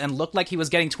 assists and looked like he was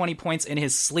getting 20 points in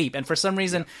his sleep. And for some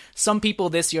reason, some people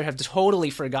this year have totally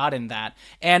forgotten that.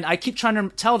 And I keep trying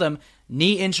to tell them,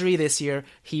 knee injury this year.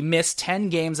 He missed 10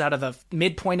 games out of the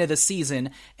midpoint of the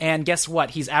season. And guess what?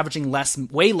 He's averaging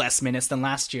way less minutes than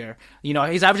last year.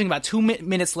 He's averaging about 2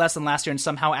 minutes less than last year and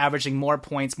somehow averaging more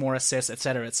points, more assists,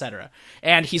 etc., etc.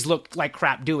 And he's looked like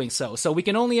crap doing so. So we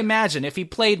can only imagine if he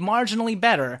played marginally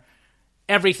better,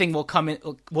 everything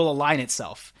will align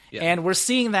itself. Yeah. And we're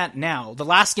seeing that now. The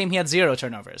last game he had 0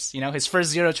 turnovers, his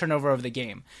first 0 turnover of the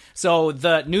game. So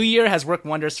the new year has worked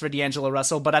wonders for D'Angelo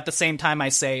Russell, but at the same time I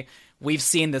say, we've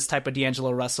seen this type of D'Angelo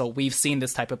Russell. We've seen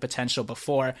this type of potential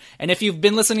before. And if you've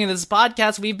been listening to this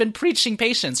podcast, we've been preaching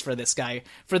patience for this guy.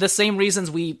 For the same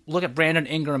reasons we look at Brandon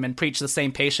Ingram and preach the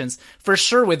same patience. For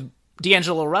sure with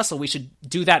D'Angelo Russell, we should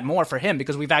do that more for him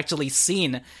because we've actually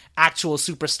seen actual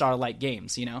superstar-like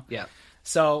games, Yeah.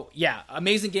 So, yeah,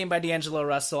 amazing game by D'Angelo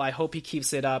Russell. I hope he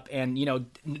keeps it up. And,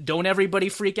 don't everybody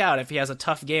freak out if he has a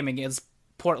tough game against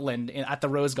Portland at the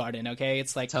Rose Garden, okay?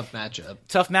 It's like tough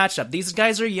matchup. These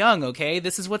guys are young, okay?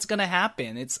 This is what's going to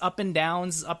happen. It's up and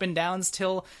downs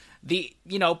till the,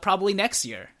 probably next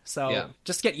year. So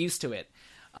just get used to it.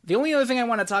 The only other thing I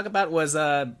want to talk about was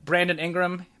Brandon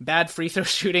Ingram, bad free throw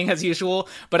shooting as usual.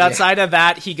 But outside of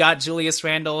that, he got Julius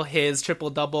Randle his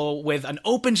triple-double with an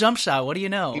open jump shot. What do you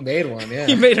know? He made one, yeah.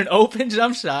 He made an open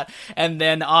jump shot. And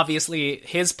then obviously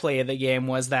his play of the game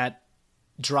was that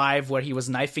drive where he was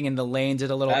knifing in the lane, did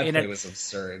a little was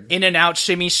absurd. In and out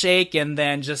shimmy shake, and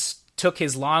then just took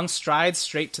his long strides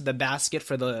straight to the basket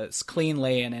for the clean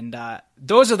lay-in. And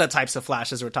those are the types of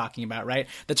flashes we're talking about, right?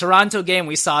 The Toronto game,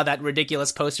 we saw that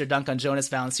ridiculous poster dunk on Jonas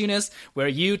Valanciunas, where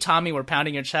you, Tommy, were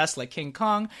pounding your chest like King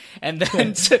Kong. And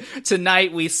then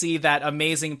tonight we see that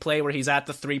amazing play where he's at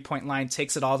the three-point line,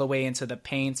 takes it all the way into the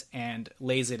paint, and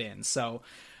lays it in. So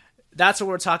that's what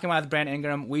we're talking about with Brandon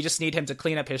Ingram. We just need him to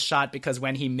clean up his shot, because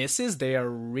when he misses, they are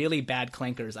really bad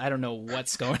clankers. I don't know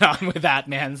what's going on with that,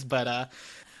 man. But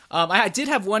I did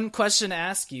have one question to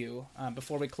ask you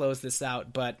before we close this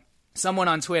out, but someone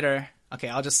on Twitter, okay,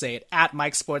 I'll just say it, at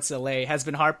MikeSportsLA, has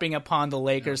been harping upon the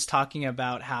Lakers, talking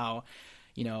about how,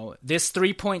 you know, this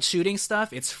three-point shooting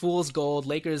stuff, it's fool's gold.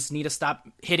 Lakers need to stop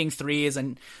hitting threes.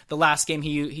 And the last game,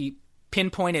 he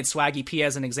pinpointed Swaggy P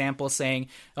as an example, saying,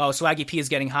 oh, Swaggy P is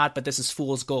getting hot, but this is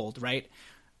fool's gold, right?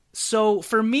 So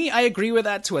for me, I agree with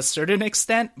that to a certain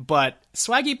extent, but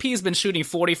Swaggy P has been shooting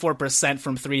 44%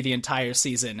 from three the entire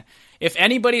season. If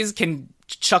anybody can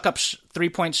chuck up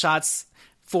three-point shots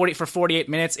for 48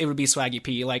 minutes, it would be Swaggy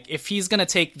P. Like, if he's going to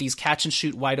take these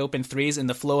catch-and-shoot wide-open threes in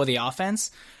the flow of the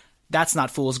offense, that's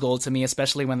not fool's gold to me,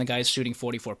 especially when the guy's shooting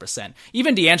 44%.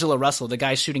 Even D'Angelo Russell, the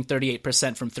guy's shooting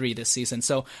 38% from three this season.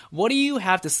 So what do you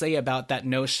have to say about that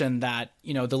notion that,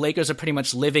 you know, the Lakers are pretty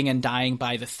much living and dying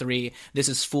by the three? This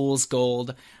is fool's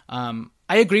gold. I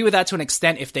agree with that to an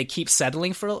extent if they keep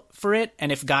settling for it,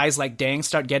 and if guys like Dang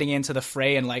start getting into the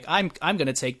fray and like, I'm going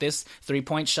to take this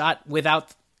three-point shot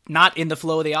not in the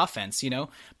flow of the offense, you know?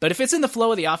 But if it's in the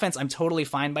flow of the offense, I'm totally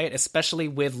fine by it, especially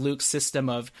with Luke's system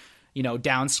of, you know,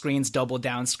 down screens, double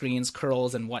down screens,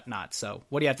 curls, and whatnot. So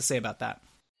what do you have to say about that?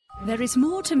 There is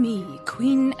more to me,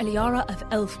 Queen Eliara of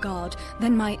Elfgard,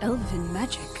 than my elven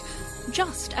magic.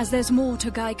 Just as there's more to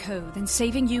Geico than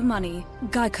saving you money,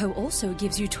 Geico also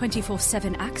gives you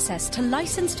 24/7 access to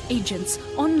licensed agents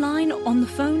online, on the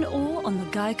phone, or on the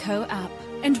Geico app.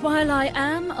 And while I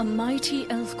am a mighty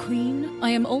elf queen,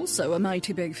 I am also a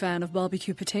mighty big fan of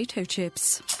barbecue potato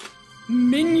chips.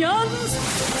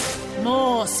 Minions!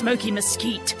 More smoky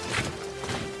mesquite.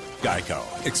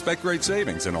 Geico. Expect great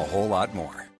savings and a whole lot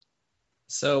more.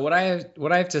 So what I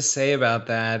have to say about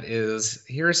that is,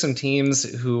 here are some teams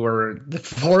who are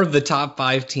four of the top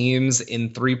five teams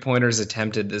in three-pointers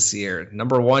attempted this year.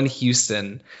 Number 1,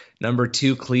 Houston. Number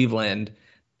 2, Cleveland.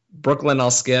 Brooklyn, I'll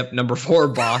skip. Number 4,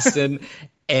 Boston.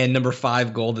 And number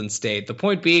 5, Golden State. The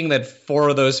point being that 4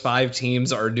 of those 5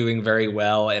 teams are doing very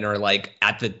well and are like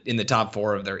in the top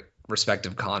 4 of their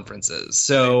respective conferences.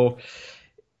 So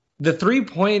the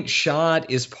three-point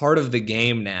shot is part of the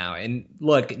game now. And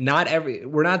look,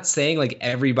 we're not saying like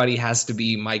everybody has to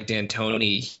be Mike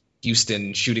D'Antoni,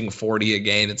 Houston shooting 40 a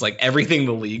game. It's like everything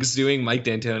the league's doing, Mike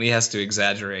D'Antoni has to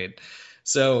exaggerate.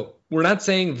 So we're not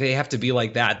saying they have to be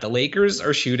like that. The Lakers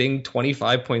are shooting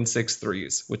 25.6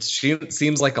 threes, which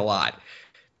seems like a lot.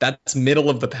 That's middle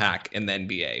of the pack in the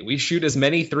NBA. We shoot as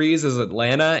many threes as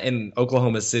Atlanta and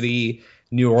Oklahoma City,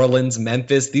 New Orleans,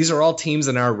 Memphis. These are all teams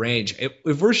in our range.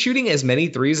 If we're shooting as many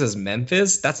threes as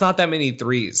Memphis, that's not that many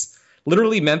threes.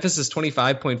 Literally, Memphis is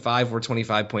 25.5, we're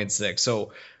 25.6.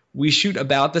 So we shoot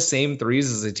about the same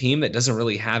threes as a team that doesn't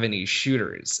really have any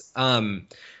shooters.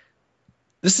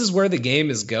 This is where the game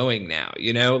is going now.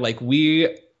 You know, like we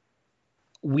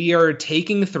are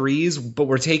taking threes, but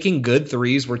we're taking good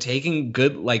threes. We're taking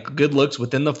good looks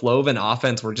within the flow of an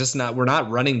offense. We're not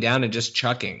running down and just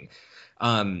chucking.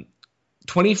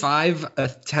 25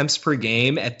 attempts per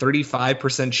game at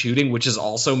 35% shooting, which is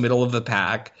also middle of the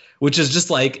pack, which is just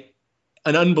like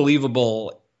an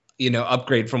unbelievable,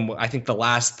 upgrade from, I think, the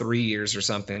last 3 years or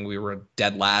something. We were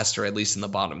dead last, or at least in the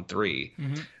bottom 3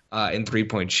 in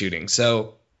 3-point shooting.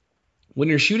 So when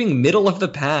you're shooting middle of the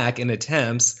pack in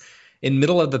attempts, in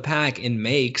middle of the pack in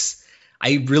makes,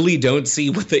 I really don't see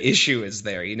what the issue is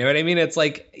there. You know what I mean? It's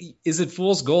like, is it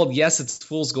fool's gold? Yes, it's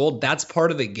fool's gold. That's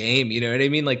part of the game. You know what I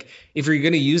mean? Like, if you're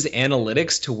going to use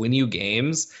analytics to win you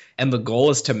games and the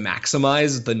goal is to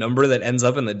maximize the number that ends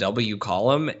up in the W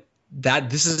column,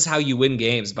 this is how you win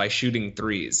games, by shooting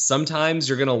threes. Sometimes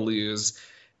you're going to lose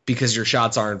because your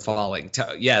shots aren't falling.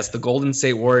 Yes, the Golden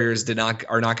State Warriors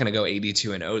are not going to go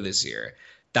 82-0 this year.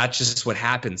 That's just what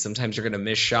happens. Sometimes you're going to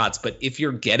miss shots. But if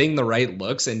you're getting the right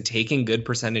looks and taking good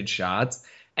percentage shots,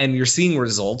 and you're seeing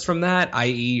results from that,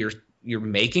 i.e. you're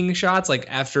making shots, like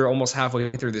after almost halfway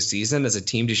through the season, as a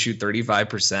team to shoot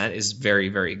 35% is very,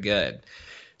 very good.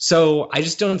 So I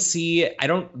just I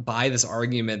don't buy this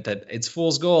argument that it's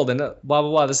fool's gold and blah, blah,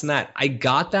 blah, this and that. I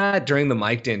got that during the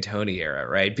Mike D'Antoni era,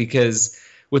 right? Because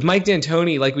with Mike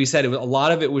D'Antoni, like we said, a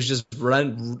lot of it was just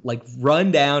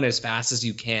run down as fast as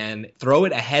you can, throw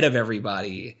it ahead of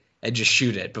everybody, and just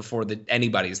shoot it before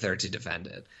anybody's there to defend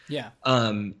it. Yeah.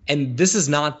 And this is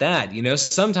not that.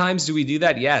 Sometimes do we do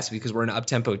that? Yes, because we're an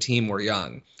up-tempo team, we're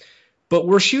young. But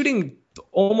we're shooting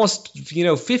almost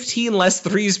 15 less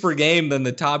threes per game than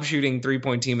the top shooting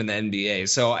 3-point team in the NBA.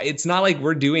 So it's not like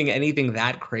we're doing anything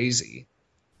that crazy.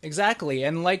 Exactly.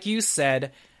 And like you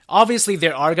said, obviously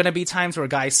there are going to be times where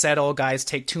guys settle, guys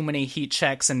take too many heat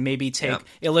checks and maybe take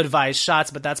ill-advised shots,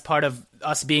 but that's part of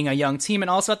us being a young team. And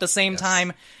also at the same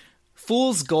time,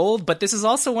 fool's gold, but this is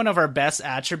also one of our best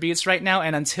attributes right now.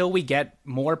 And until we get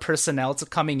more personnel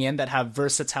coming in that have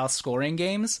versatile scoring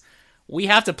games, we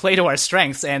have to play to our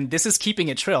strengths, and this is keeping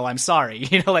it trill. I'm sorry.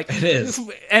 It is.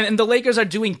 And the Lakers are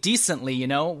doing decently,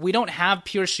 We don't have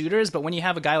pure shooters, but when you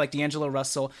have a guy like D'Angelo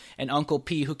Russell and Uncle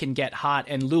P who can get hot,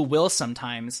 and Lou Will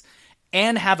sometimes,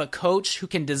 and have a coach who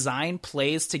can design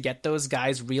plays to get those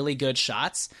guys really good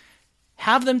shots,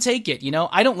 have them take it,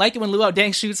 I don't like it when Luol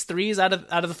Deng shoots threes out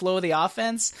of the flow of the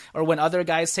offense, or when other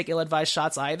guys take ill-advised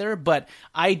shots either, but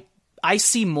I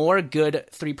see more good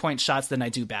 3-point shots than I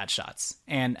do bad shots.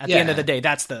 And at the end of the day,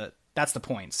 that's the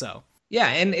point. So yeah,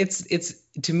 and it's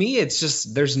to me, it's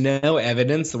just there's no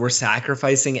evidence that we're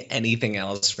sacrificing anything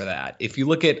else for that. If you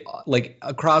look at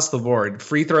across the board,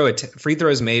 free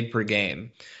throws made per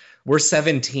game, we're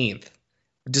 17th.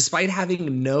 Despite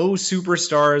having no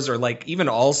superstars or even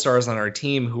all-stars on our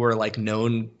team who are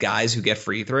known guys who get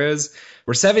free throws,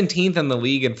 we're 17th in the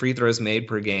league in free throws made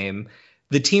per game.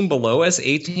 The team below us,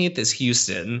 18th, is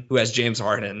Houston, who has James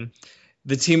Harden.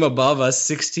 The team above us,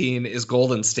 16, is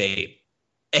Golden State.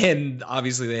 And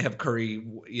obviously they have Curry,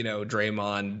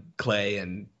 Draymond, Clay,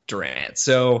 and Durant.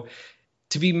 So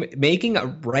to be making a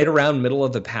right around middle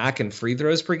of the pack in free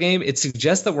throws per game, it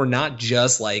suggests that we're not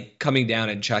just coming down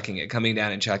and chucking it, coming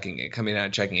down and chucking it, coming down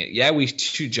and chucking it. Yeah, we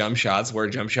shoot jump shots. We're a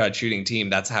jump shot shooting team.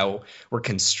 That's how we're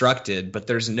constructed. But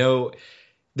there's no,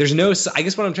 I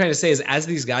guess what I'm trying to say is as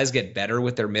these guys get better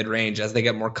with their mid-range, as they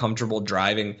get more comfortable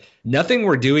driving, nothing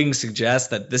we're doing suggests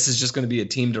that this is just going to be a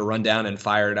team to run down and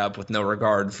fire it up with no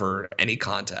regard for any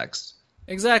context.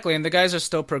 Exactly, and the guys are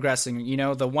still progressing.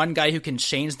 The one guy who can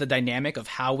change the dynamic of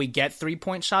how we get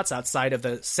 3-point shots outside of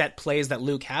the set plays that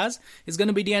Luke has is going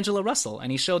to be D'Angelo Russell, and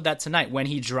he showed that tonight when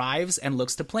he drives and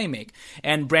looks to play make.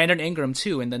 And Brandon Ingram,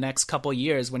 too, in the next couple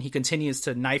years when he continues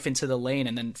to knife into the lane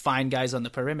and then find guys on the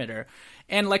perimeter.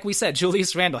 And like we said,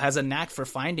 Julius Randle has a knack for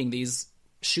finding these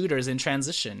shooters in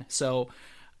transition. So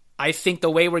I think the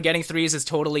way we're getting threes is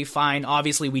totally fine.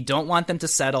 Obviously, we don't want them to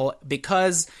settle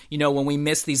because, when we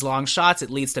miss these long shots, it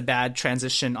leads to bad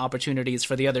transition opportunities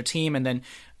for the other team. And then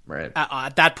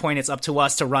at that point, it's up to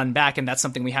us to run back, and that's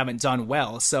something we haven't done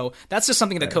well. So that's just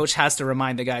something the coach has to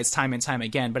remind the guys time and time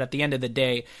again. But at the end of the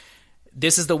day,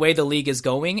 this is the way the league is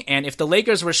going. And if the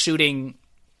Lakers were shooting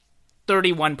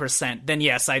 31%, then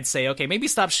yes, I'd say, okay, maybe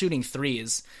stop shooting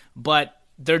threes. But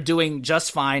they're doing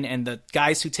just fine, and the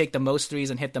guys who take the most threes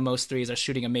and hit the most threes are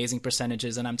shooting amazing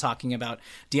percentages, and I'm talking about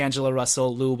D'Angelo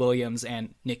Russell, Lou Williams,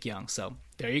 and Nick Young. So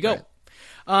there you go.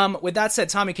 Right. With that said,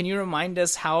 Tommy, can you remind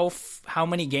us how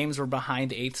many games were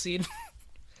behind the 8th seed?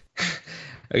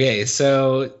 Okay,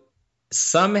 so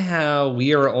somehow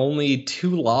we are only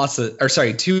 2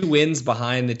 wins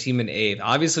behind the team in 8th.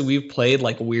 Obviously, we've played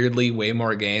weirdly way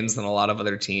more games than a lot of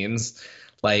other teams.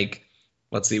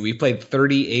 Let's see, we played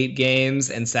 38 games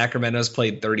and Sacramento's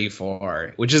played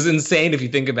 34, which is insane if you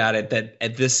think about it, that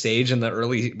at this stage in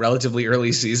the relatively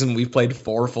early season, we've played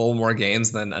 4 full more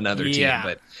games than another team.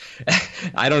 But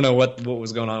I don't know what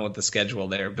was going on with the schedule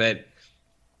there. But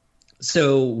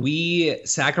so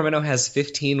Sacramento has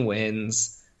 15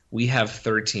 wins. We have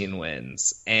 13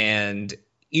 wins. And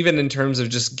even in terms of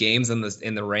just games in the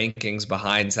rankings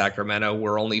behind Sacramento,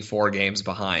 we're only 4 games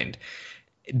behind.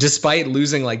 Despite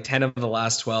losing 10 of the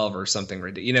last 12 or something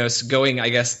ridiculous, going, I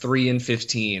guess,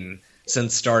 3-15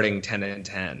 since starting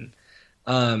 10-10.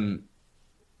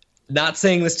 Not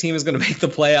saying this team is going to make the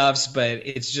playoffs, but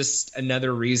it's just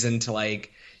another reason to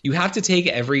you have to take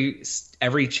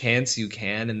every chance you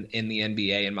can in the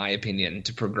NBA, in my opinion,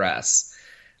 to progress.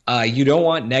 You don't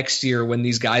want next year when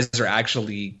these guys are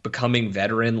actually becoming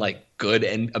veteran, good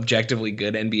and objectively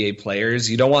good NBA players.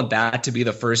 You don't want that to be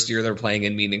the first year they're playing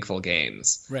in meaningful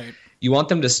games. Right. You want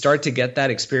them to start to get that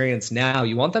experience now.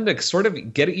 You want them to sort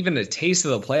of get even a taste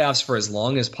of the playoffs for as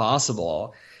long as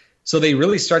possible. So they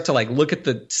really start to like look at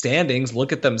the standings,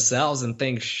 look at themselves and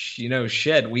think,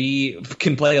 shit, we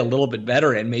can play a little bit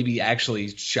better and maybe actually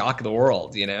shock the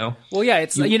world, Well, yeah,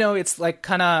 it's, it's like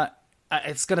kind of,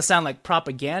 it's going to sound like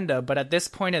propaganda, but at this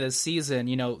point of the season,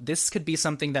 this could be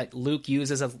something that Luke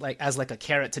uses as like a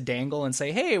carrot to dangle and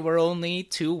say, hey, we're only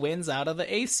 2 wins out of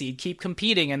the A seed, keep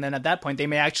competing. And then at that point, they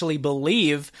may actually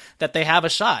believe that they have a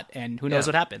shot, and who knows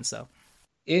what happens. So.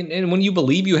 And when you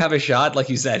believe you have a shot, like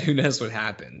you said, who knows what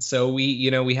happens? So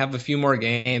we have a few more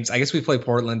games. I guess we play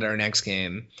Portland our next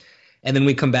game, and then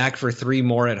we come back for 3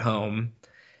 more at home.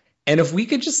 And if we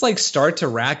could just like start to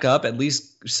rack up at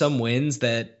least some wins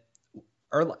that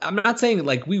are, I'm not saying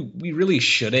like we really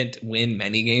shouldn't win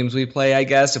many games we play, I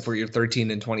guess, if we're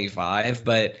 13-25,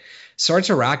 but start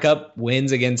to rack up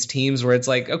wins against teams where it's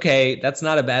like, okay, that's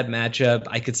not a bad matchup.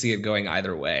 I could see it going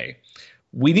either way.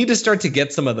 We need to start to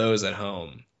get some of those at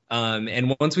home.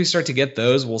 And once we start to get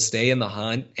those, we'll stay in the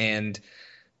hunt, and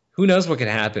who knows what can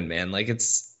happen, man. Like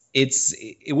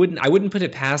I wouldn't put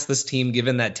it past this team,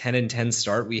 given that 10-10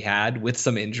 start we had with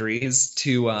some injuries,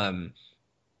 to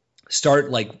start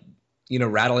like,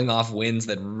 rattling off wins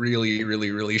that really,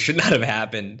 really, really should not have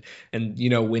happened, and,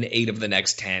 win 8 of the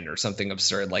next 10 or something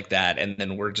absurd like that. And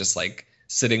then we're just like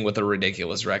sitting with a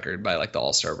ridiculous record by like the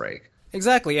All-Star break.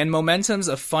 Exactly, and momentum's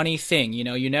a funny thing.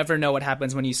 You never know what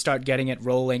happens when you start getting it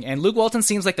rolling. And Luke Walton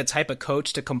seems like the type of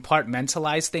coach to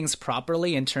compartmentalize things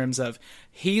properly in terms of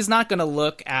he's not going to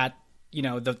look at,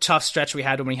 the tough stretch we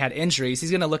had when we had injuries.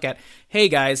 He's going to look at, hey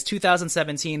guys,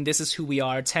 2017, this is who we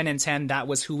are. 10-10, that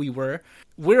was who we were.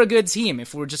 We're a good team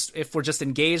if we're just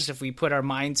engaged, if we put our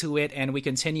mind to it, and we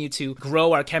continue to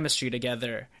grow our chemistry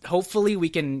together. Hopefully we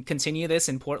can continue this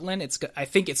in Portland. I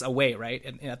think it's away,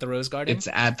 right? At the Rose Garden? It's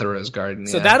at the Rose Garden,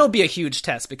 yeah. So that'll be a huge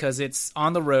test because it's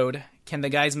on the road. Can the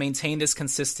guys maintain this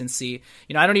consistency?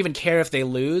 I don't even care if they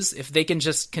lose. If they can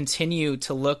just continue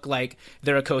to look like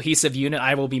they're a cohesive unit,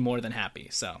 I will be more than happy.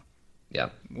 So yeah,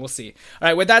 we'll see. All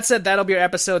right, with that said, that'll be our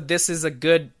episode. This is a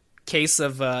good case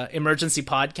of emergency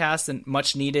podcast, and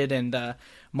much needed and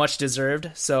much deserved.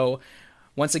 So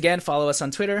once again, follow us on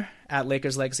Twitter at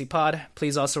Lakers Legacy Pod.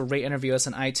 Please also rate and review us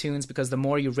on iTunes, because the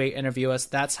more you rate and review us,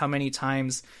 that's how many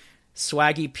times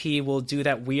Swaggy P will do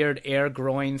that weird air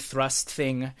groin thrust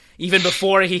thing even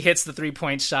before he hits the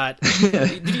 3-point shot.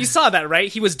 You saw that, right?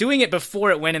 He was doing it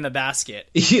before it went in the basket.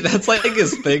 Yeah, that's like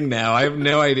his thing now. I have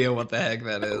no idea what the heck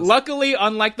that is. Luckily,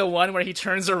 unlike the one where he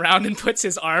turns around and puts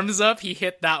his arms up, he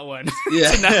hit that one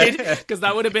tonight, because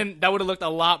that would have looked a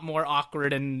lot more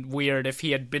awkward and weird if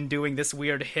he had been doing this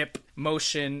weird hip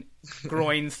motion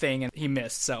groin thing and he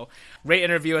missed. So rate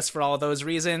and review us for all of those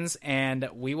reasons, and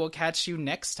we will catch you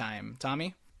next time.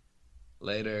 Tommy?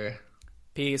 Later.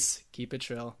 Peace. Keep it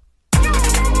trill.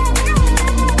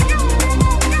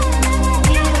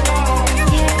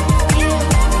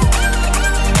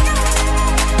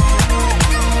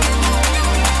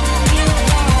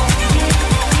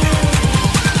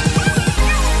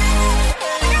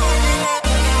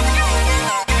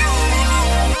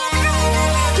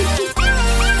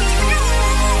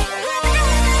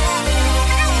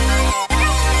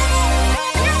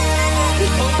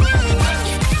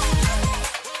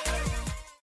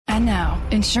 And now,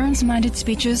 insurance-minded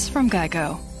speeches from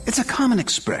Geico. It's a common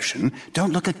expression,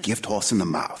 don't look a gift horse in the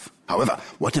mouth. However,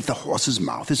 what if the horse's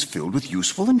mouth is filled with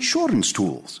useful insurance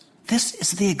tools? This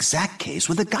is the exact case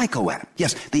with the Geico app.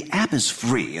 Yes, the app is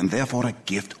free and therefore a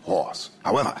gift horse.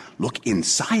 However, look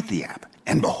inside the app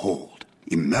and behold,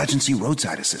 emergency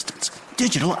roadside assistance,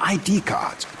 digital ID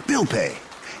cards, bill pay.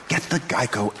 Get the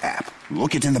Geico app.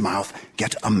 Look it in the mouth.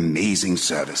 Get amazing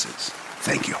services.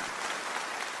 Thank you.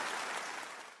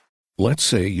 Let's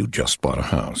say you just bought a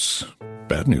house.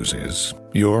 Bad news is,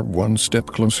 you're one step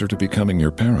closer to becoming your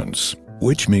parents,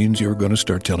 which means you're going to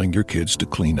start telling your kids to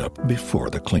clean up before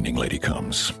the cleaning lady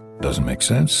comes. Doesn't make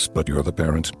sense, but you're the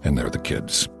parent and they're the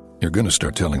kids. You're going to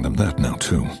start telling them that now,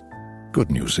 too.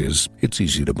 Good news is, it's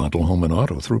easy to bundle home and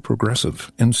auto through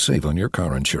Progressive and save on your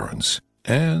car insurance.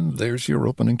 And there's your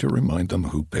opening to remind them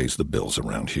who pays the bills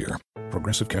around here.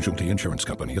 Progressive Casualty Insurance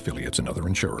Company, affiliates, and other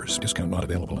insurers. Discount not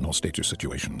available in all states or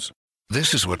situations.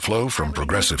 This is what Flo from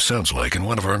Progressive sounds like in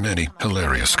one of our many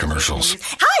hilarious commercials.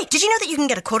 Hi! Did you know that you can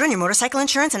get a quote on your motorcycle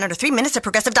insurance in under 3 minutes at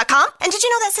Progressive.com? And did you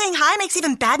know that saying hi makes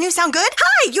even bad news sound good?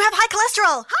 Hi! You have high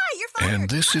cholesterol! Hi! You're fired! And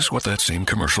this is what that same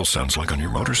commercial sounds like on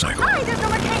your motorcycle. Hi! There's no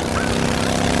more cake!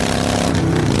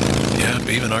 Yeah,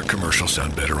 even our commercials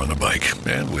sound better on a bike.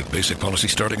 And with basic policy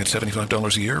starting at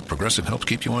 $75 a year, Progressive helps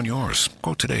keep you on yours.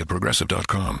 Quote today at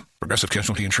Progressive.com. Progressive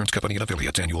Casualty Insurance Company and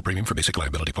affiliates. Annual premium for basic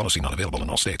liability policy not available in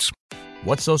all states.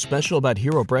 What's so special about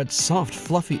Hero Bread's soft,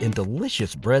 fluffy, and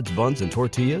delicious breads, buns, and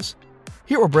tortillas?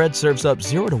 Hero Bread serves up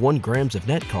 0 to 1 grams of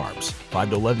net carbs,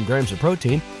 5 to 11 grams of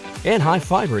protein, and high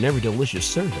fiber in every delicious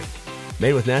serving.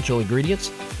 Made with natural ingredients,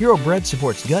 Hero Bread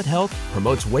supports gut health,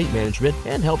 promotes weight management,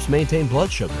 and helps maintain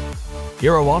blood sugar.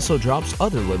 Hero also drops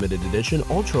other limited edition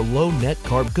ultra-low net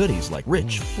carb goodies like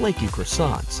rich, flaky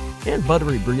croissants and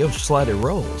buttery brioche slider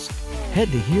rolls. Head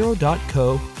to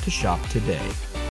hero.co to shop today.